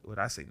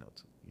say no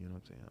to. You know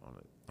what I'm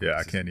saying?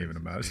 I can't even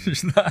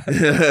imagine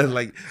that.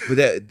 Like,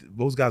 but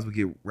those guys would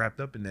get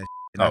wrapped up in that.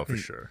 And for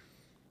sure.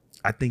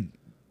 I think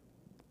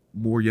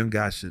more young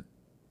guys should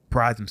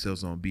pride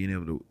themselves on being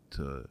able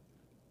to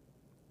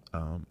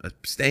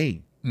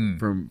abstain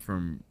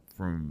from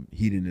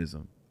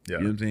hedonism. Yeah.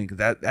 You know what I'm saying?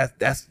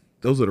 Because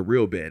those are the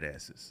real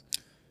badasses.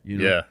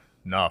 Yeah.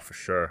 No, for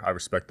sure. I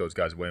respect those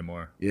guys way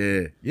more.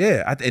 Yeah.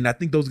 Yeah. And I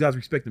think those guys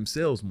respect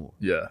themselves more.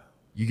 Yeah.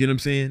 You get what I'm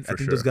saying? I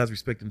think those guys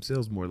respect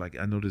themselves more. Like,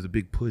 I know there's a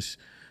big push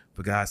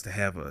for guys to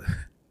have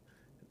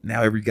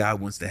now every guy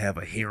wants to have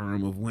a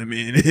harem of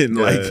women and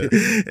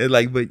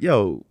but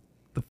yo,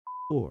 the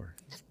for,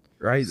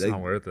 right? It's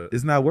not worth it.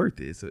 It's not worth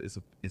it.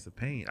 It's a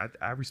pain.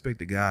 I respect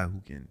the guy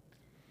who can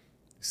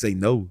say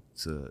no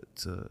to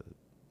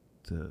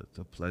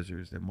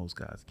pleasures that most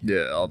guys can't.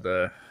 Yeah, all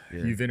day.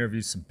 Yeah. You've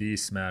interviewed some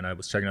beasts, man. I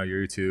was checking out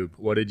your YouTube.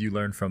 What did you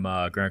learn from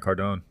Grant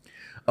Cardone?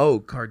 Oh,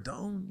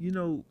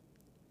 Cardone,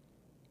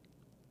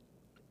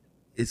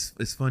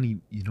 it's funny.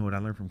 What I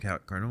learned from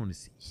Cardone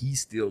is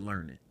he's still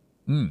learning.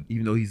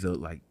 Even though he's a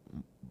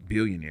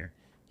billionaire,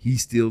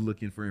 he's still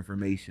looking for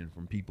information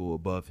from people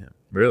above him.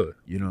 Really?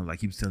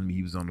 Like he was telling me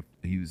he was on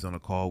a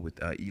call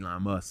with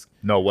Elon Musk.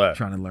 No way.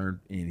 Trying to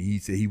learn, and he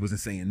said he wasn't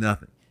saying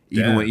nothing.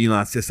 Even when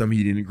Elon said something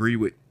he didn't agree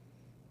with,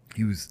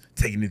 he was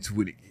taking it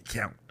to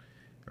account.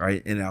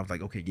 right? And I was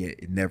like, okay, yeah,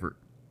 it never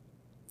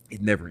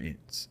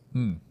ends.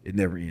 It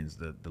never ends.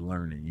 The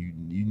learning.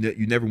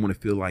 You never want to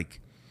feel like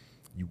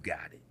you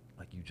got it,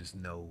 like you just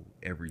know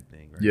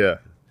everything, right? Yeah.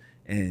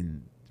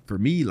 And for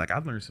me, like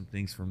I've learned some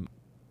things from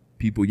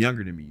people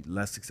younger than me,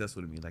 less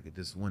successful than me. Like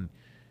this one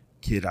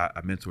kid I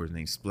mentor is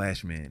named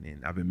Splash Man,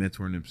 and I've been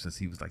mentoring him since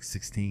he was like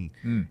 16.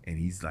 And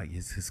he's like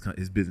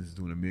his business is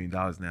doing $1 million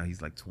now.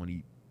 He's like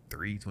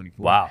 23,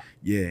 24. Wow.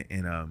 Yeah,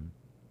 and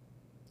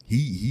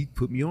he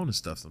put me on to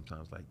stuff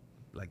sometimes. Like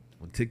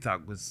when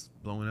TikTok was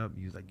blowing up,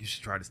 he was like, you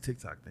should try this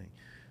TikTok thing.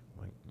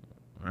 I'm like,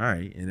 all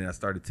right. And then I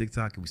started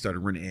TikTok and we started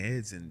running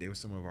ads, and they were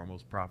some of our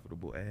most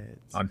profitable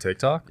ads. On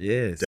TikTok?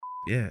 Yes.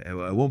 Yeah.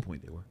 At one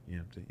point they were. You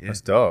know what I'm saying? Yeah.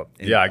 That's dope.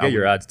 And yeah, I get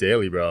your ads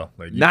daily, bro.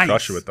 Like you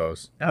crush it with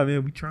those. Oh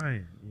man, we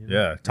trying. You know?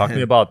 Yeah. Talk to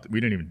me about,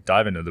 we didn't even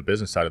dive into the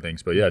business side of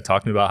things, but yeah,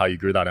 talk to me about how you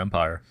grew that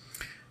empire.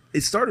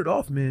 It started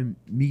off, man,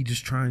 me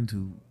just trying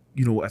to,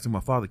 after my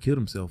father killed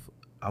himself,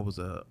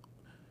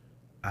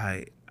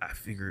 I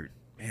figured,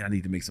 man, I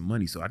need to make some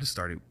money. So I just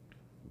started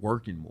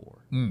working more.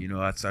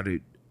 I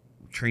started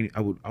training.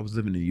 I was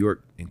living in New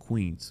York in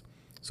Queens.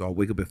 So I'll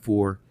wake up at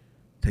 4,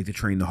 take the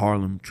train to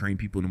Harlem, train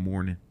people in the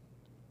morning.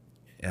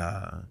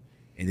 And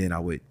then I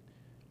would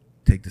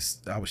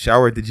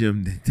shower at the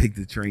gym, then take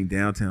the train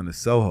downtown to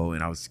Soho,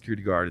 and I was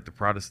security guard at the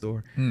Prada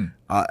store.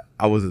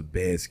 I was a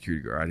bad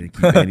security guard. I didn't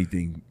keep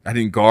anything. I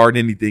didn't guard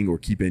anything or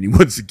keep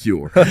anyone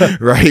secure,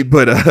 right?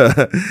 But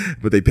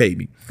they paid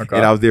me,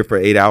 and I was there for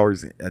 8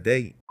 hours a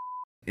day.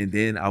 And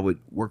then I would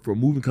work for a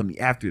moving company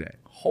after that.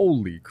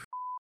 Holy crap.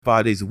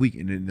 5 days a week.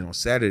 And then on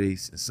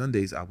Saturdays and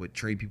Sundays, I would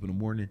train people in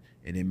the morning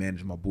and then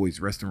manage my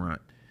boy's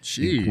restaurant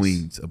in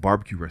Queens, a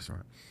barbecue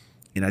restaurant.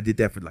 And I did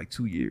that for like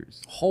 2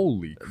 years.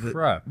 Holy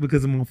crap.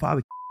 Because of my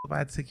father, I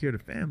had to take care of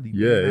the family.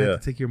 Yeah, I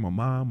had to take care of my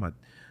mom,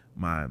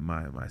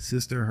 my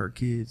sister, her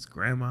kids,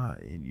 grandma.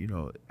 And,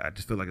 I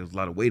just felt like there was a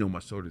lot of weight on my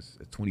shoulders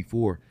at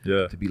 24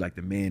 to be like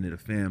the man of the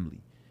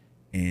family.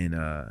 And,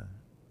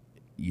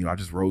 I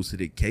just rose to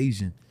the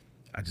occasion.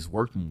 I just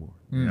worked more.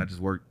 I just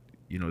worked,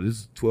 this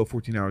is 12,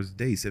 14 hours a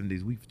day, 7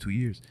 days a week for 2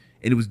 years.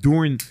 And it was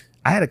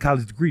I had a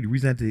college degree. The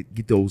reason I had to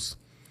get those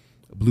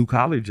blue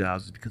collar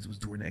jobs is because it was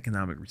during the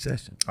economic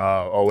recession.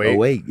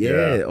 08,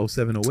 yeah.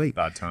 07, 08.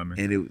 Bad timing.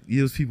 And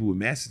it was people with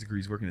master's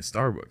degrees working at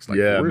Starbucks. Like,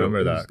 yeah, I for real.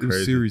 remember that. It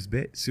was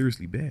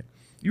seriously bad.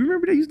 You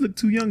remember that? You look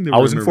too young to I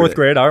was in 4th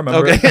grade. I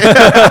remember it.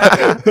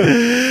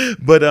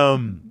 But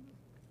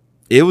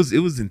it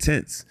was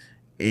intense.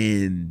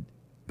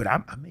 But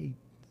I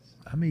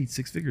made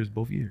 6 figures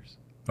both years.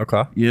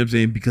 Okay. You know what I'm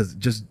saying? Because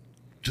just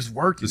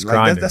working. Just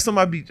grinding. That's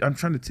something I'm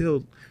trying to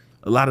tell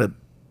a lot of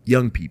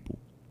young people,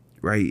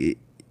 right?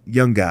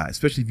 Young guys,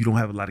 especially if you don't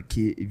have a lot of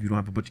kids, if you don't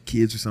have a bunch of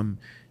kids or something,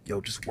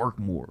 just work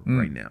more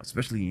right now,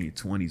 especially in your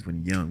 20s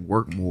when you're young.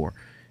 Work more,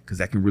 because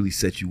that can really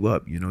set you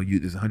up.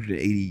 There's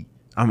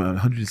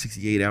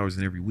 168 hours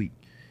in every week.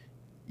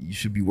 You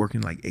should be working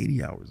like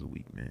 80 hours a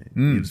week, man.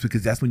 It's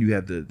because that's when you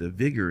have the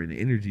vigor and the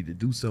energy to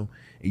do so,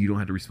 and you don't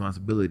have the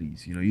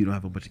responsibilities. You don't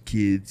have a bunch of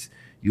kids.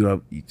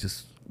 You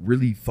just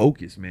really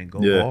focus, man. Go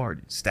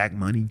hard, stack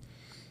money,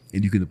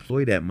 and you can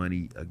deploy that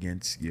money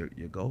against your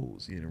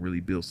goals and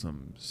really build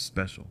something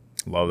special.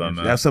 Love that,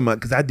 man. That's something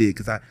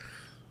because I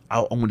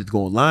wanted to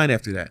go online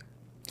after that.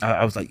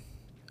 I was like,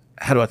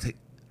 how do I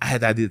had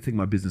the idea to take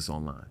my business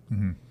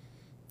online,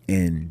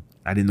 and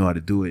I didn't know how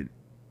to do it.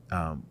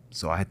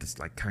 So I had to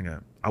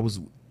I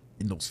was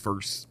in those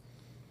first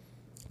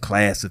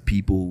class of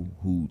people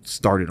who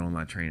started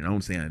online training. I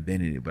don't say I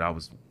invented it, but I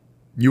was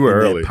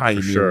early,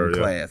 pioneering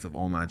class of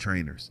online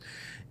trainers.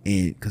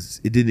 And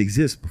because it didn't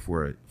exist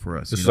before for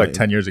us. This was like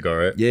 10 years ago,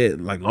 right? Yeah,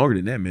 like longer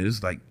than that, man. It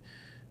was like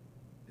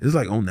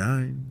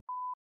 09,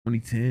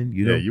 2010,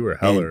 Yeah, you were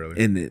hella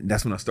early. And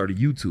that's when I started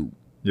YouTube.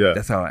 Yeah.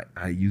 That's how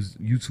I used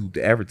YouTube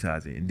to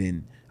advertise it. And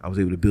then I was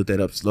able to build that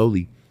up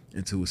slowly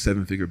into a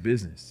 7-figure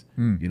business,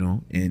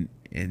 and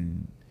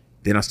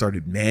then I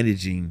started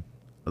managing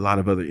a lot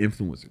of other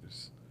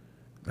influencers.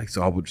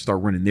 So I would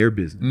start running their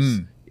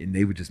business and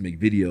they would just make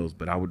videos,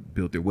 but I would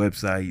build their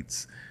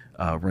websites,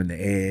 run the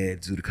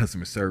ads, do the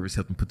customer service,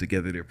 help them put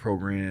together their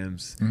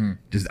programs.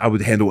 I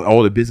would handle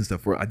all the business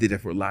stuff I did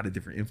that for a lot of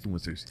different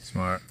influencers.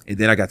 Smart. And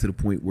then I got to the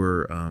point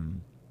where I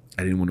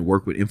didn't want to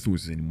work with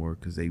influencers anymore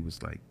because they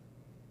was like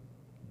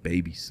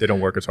babies. They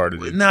don't work as hard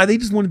as you. Nah, they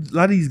just wanted, a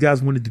lot of these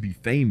guys wanted to be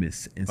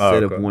famous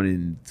instead of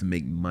wanting to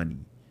make money.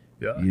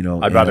 Yeah.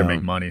 I'd rather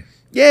make money.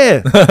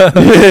 Yeah.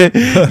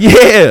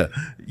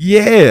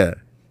 Yeah.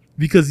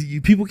 Because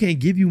people can't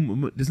give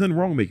you, there's nothing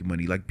wrong with making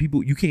money. Like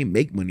you can't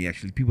make money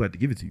actually. People have to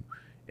give it to you.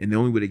 And the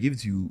only way they give it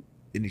to you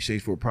in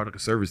exchange for a product or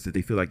service that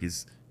they feel like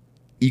is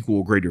equal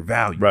or greater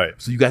value. Right.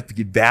 So you got to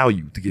get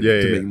value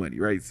to make money,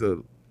 right?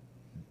 So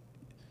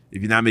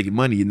if you're not making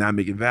money, you're not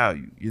making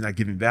value. You're not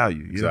giving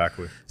value.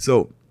 Exactly.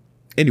 So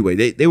anyway,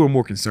 they were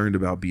more concerned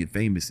about being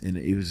famous, and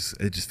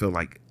it just felt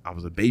like I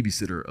was a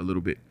babysitter a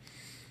little bit.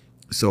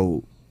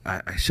 So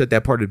I shut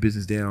that part of the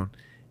business down,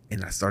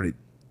 and I started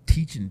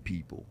teaching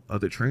people,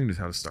 other trainers,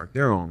 how to start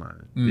their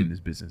online fitness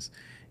business.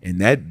 And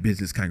that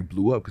business kind of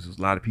blew up because there was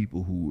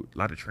a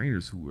lot of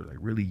trainers who were like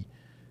really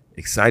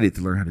excited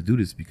to learn how to do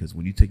this because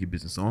when you take your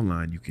business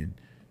online, you can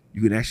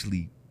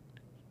actually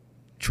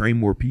train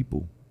more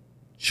people,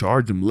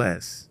 charge them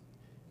less,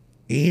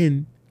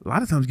 and a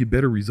lot of times get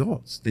better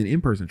results than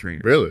in-person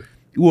trainers. Really?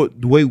 Well,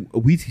 the way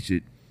we teach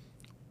it,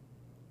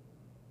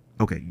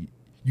 okay,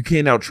 you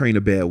can't out-train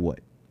a bad what?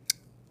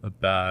 A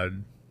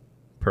bad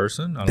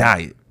person?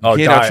 Diet. Oh,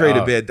 you can't diet. out-train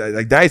a bad diet.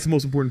 Like, diet's the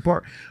most important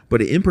part.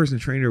 But an in-person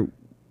trainer,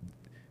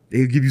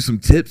 they'll give you some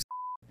tips.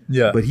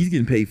 Yeah. But he's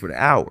getting paid for the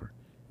hour.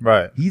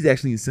 Right. He's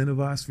actually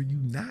incentivized for you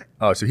not.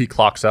 Oh, so he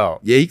clocks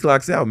out. Yeah, he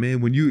clocks out, man.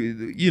 When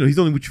he's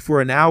only with you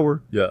for an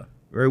hour. Yeah.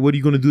 Right. What are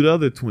you going to do the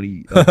other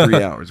 3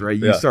 hours, right?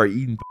 You start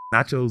eating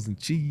nachos and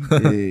cheese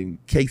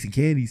and cakes and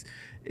candies.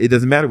 It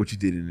doesn't matter what you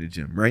did in the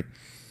gym, right?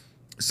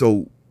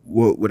 So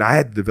what I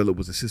had to develop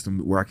was a system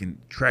where I can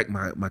track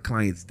my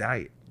client's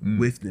diet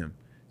with them,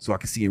 so I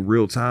can see in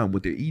real time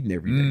what they're eating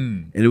every day.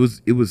 And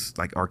it was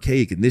like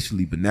archaic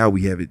initially, but now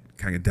we have it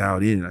kind of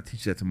dialed in, and I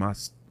teach that to my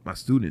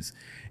students,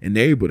 and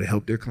they're able to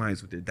help their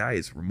clients with their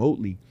diets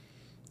remotely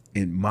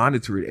and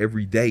monitor it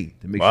every day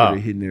to make sure they're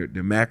hitting their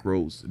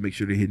macros, to make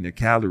sure they're hitting their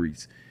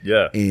calories.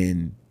 Yeah.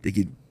 And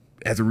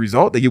as a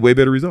result, they get way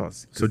better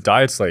results. So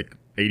diet's like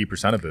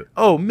 80% of it.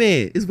 Oh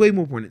man, it's way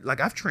more important.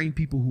 Like, I've trained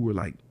people who were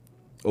like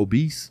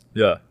obese.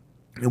 Yeah.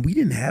 And we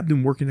didn't have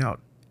them working out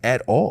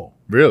at all.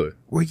 Really?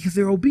 Well, because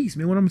they're obese,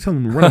 man. What I'm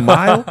telling them, to run a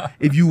mile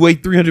if you weigh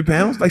 300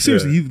 pounds. Like,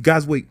 seriously,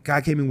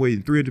 guy came in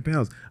weighing 300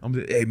 pounds. I'm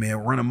like, hey man,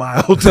 run a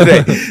mile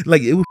today.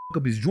 Like, it would fuck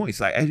up his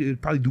joints. Like,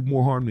 it'd probably do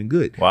more harm than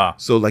good. Wow.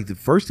 So like, the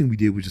first thing we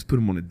did was just put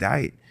them on a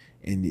diet,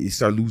 and they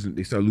start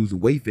losing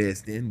weight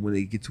fast. Then when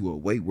they get to a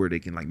weight where they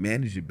can like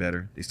manage it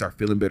better, they start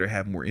feeling better,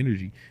 have more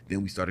energy.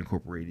 Then we start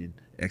incorporating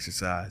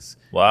exercise.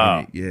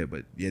 Wow.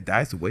 But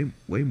diet's way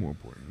more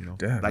important. You know,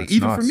 Damn, like that's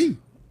even nuts. for me,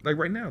 like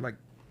right now, like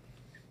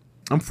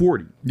I'm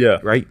 40. Yeah.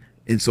 Right.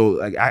 And so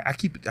like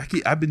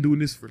I've been doing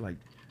this for like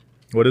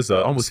what is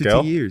that? almost Scale?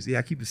 15 years. Yeah,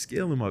 I keep a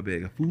scale in my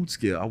bag, a food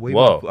scale. I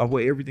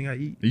weigh everything I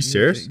eat. Are you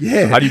serious?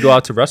 Yeah. So how do you go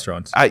out to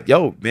restaurants? I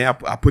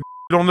put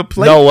it on the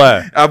plate. No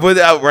way. I put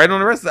it out right on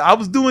the restaurant. I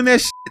was doing that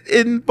shit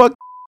in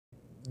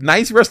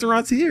nice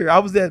restaurants here. I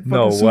was at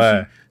fucking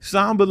Sushi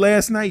Samba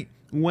last night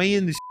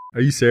weighing the shit.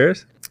 Are you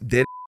serious?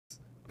 Dead.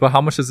 But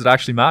how much does it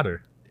actually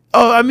matter?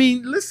 Oh, I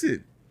mean,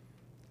 listen.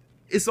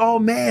 It's all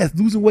math.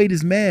 Losing weight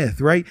is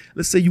math, right?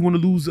 Let's say you want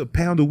to lose a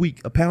pound a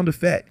week. A pound of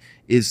fat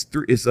is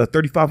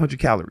 3,500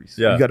 calories.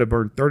 Yeah. You got to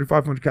burn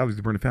 3,500 calories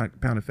to burn a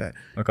pound of fat.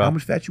 Okay. How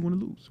much fat you want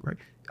to lose, right?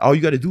 All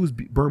you got to do is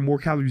burn more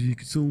calories than you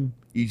consume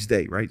each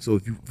day, right? So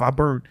if I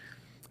burn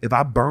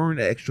an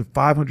extra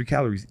 500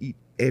 calories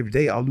every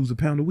day, I'll lose a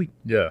pound a week.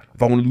 Yeah.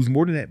 If I want to lose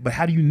more than that, but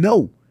how do you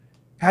know?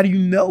 How do you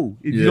know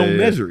if you don't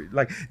measure it?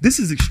 Like, this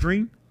is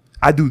extreme.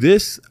 I do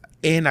this,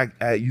 and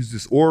I use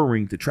this Oura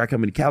ring to track how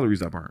many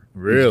calories I burn.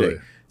 Really?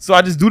 So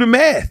I just do the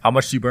math. How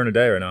much do you burn a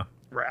day right now?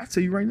 Right, I'll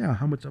tell you right now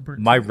how much I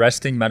burn. My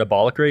resting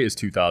metabolic rate is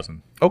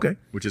 2,000. Okay.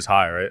 Which is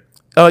high, right?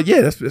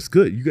 Yeah, that's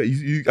good.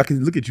 I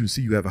can look at you and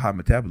see you have a high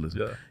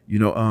metabolism. Yeah. You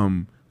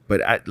know,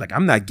 but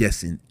I'm not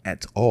guessing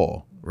at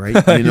all, right?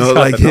 You know,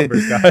 like the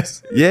numbers,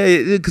 guys. Yeah,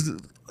 because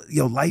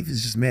life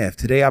is just math.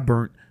 Today I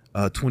burnt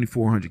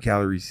 2,400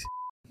 calories.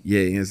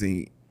 Yeah, you know what I'm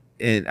saying?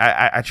 And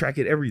I track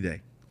it every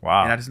day.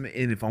 Wow.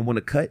 And if I want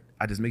to cut,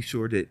 I just make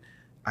sure that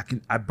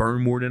I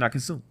burn more than I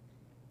consume.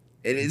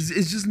 And it's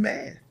just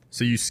math.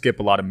 So you skip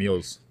a lot of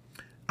meals?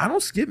 I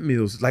don't skip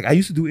meals. Like, I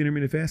used to do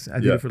intermittent fasting. I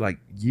did it for like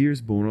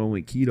years, but when I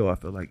went keto, I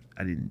felt like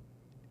I didn't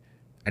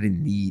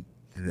need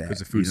that. Because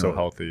the food's so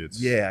healthy.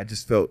 I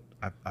just felt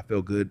I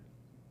felt good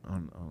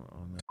on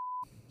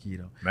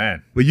keto.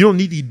 Man. But you don't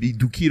need to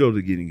do keto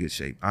to get in good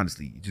shape.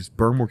 Honestly, you just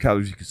burn more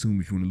calories you consume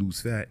if you want to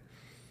lose fat.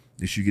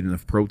 Make sure you get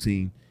enough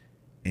protein,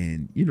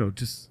 and you don't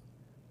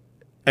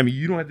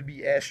have to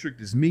be as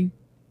strict as me.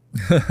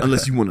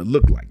 Unless you want to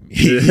look like me.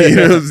 You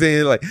know what I'm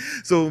saying? Like,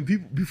 so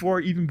people before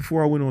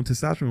I went on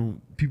testosterone,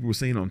 people were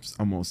saying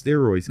I'm on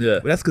steroids. Yeah.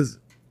 But that's because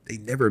they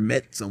never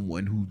met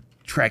someone who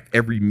tracked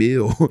every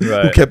meal,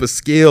 right. who kept a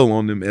scale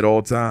on them at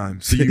all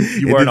times. So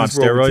you weren't on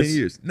steroids? 10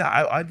 years. No,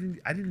 I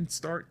didn't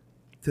start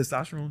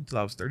testosterone until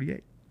I was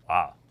 38.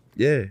 Wow.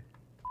 Yeah.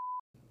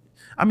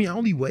 I mean, I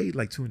only weighed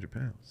like 200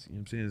 pounds. You know what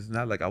I'm saying? It's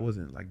not like I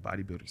wasn't like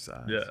bodybuilder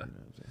size. Yeah. You know what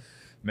I'm saying?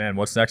 Man,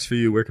 what's next for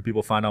you? Where can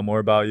people find out more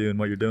about you and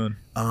what you're doing?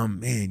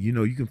 Man,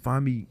 you can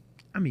find me,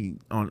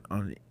 on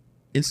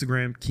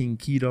Instagram, King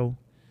Keto.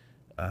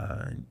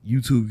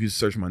 YouTube, you can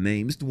search my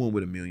name. It's the one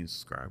with 1 million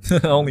subscribers.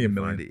 Only 1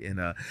 million.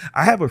 And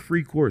I have a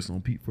free course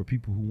for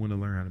people who want to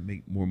learn how to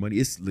make more money.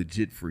 It's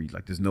legit free.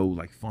 Like, there's no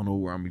like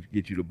funnel where I'm gonna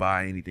get you to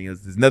buy anything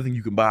else. There's nothing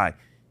you can buy,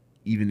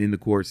 even in the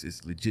course.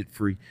 It's legit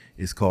free.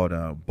 It's called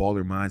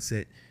Baller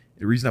Mindset.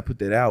 The reason I put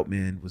that out,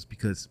 man, was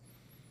because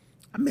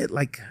I met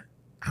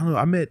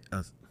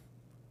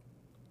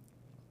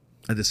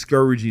a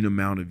discouraging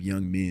amount of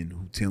young men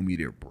who tell me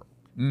they're broke.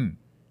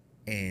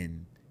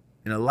 And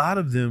a lot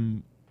of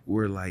them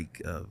were like,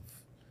 a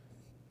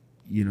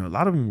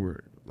lot of them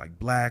were like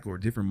black or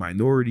different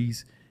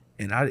minorities.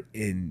 And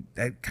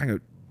that kind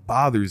of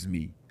bothers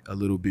me a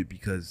little bit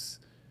because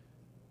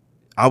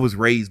I was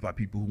raised by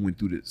people who went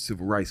through the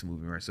civil rights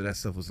movement, right? So that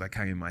stuff was like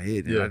kind of in my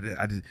head. And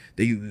I just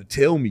they would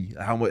tell me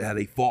how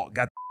they fought.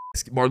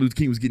 Martin Luther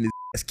King was getting his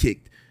ass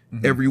kicked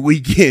every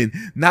weekend.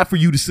 Not for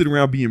you to sit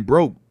around being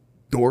broke,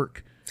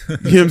 dork. You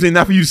know what I'm saying?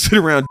 Not for you to sit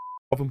around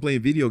off and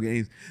playing video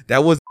games.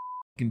 That was a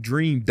fucking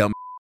dream, dumb.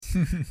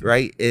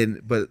 Right?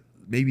 But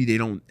maybe they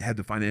don't have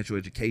the financial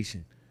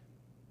education.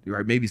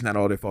 Right? Maybe it's not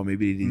all their fault.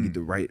 Maybe they didn't get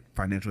the right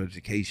financial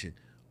education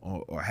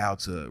or how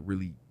to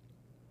really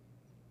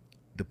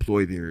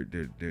deploy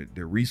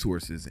their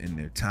resources and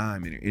their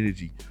time and their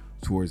energy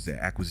towards the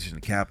acquisition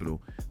of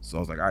capital. So I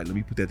was like, all right, let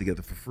me put that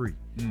together for free.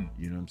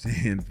 You know what I'm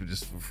saying?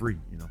 Just for free,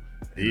 you know.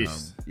 And,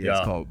 it's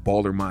called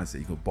Baller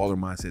Mindset. You go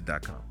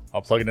ballermindset.com.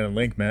 I'll plug it in the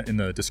link, man, in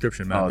the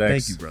description, man.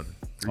 Thank you, brother.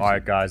 All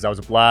right, guys, that was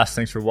a blast.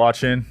 Thanks for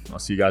watching. I'll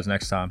see you guys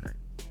next time.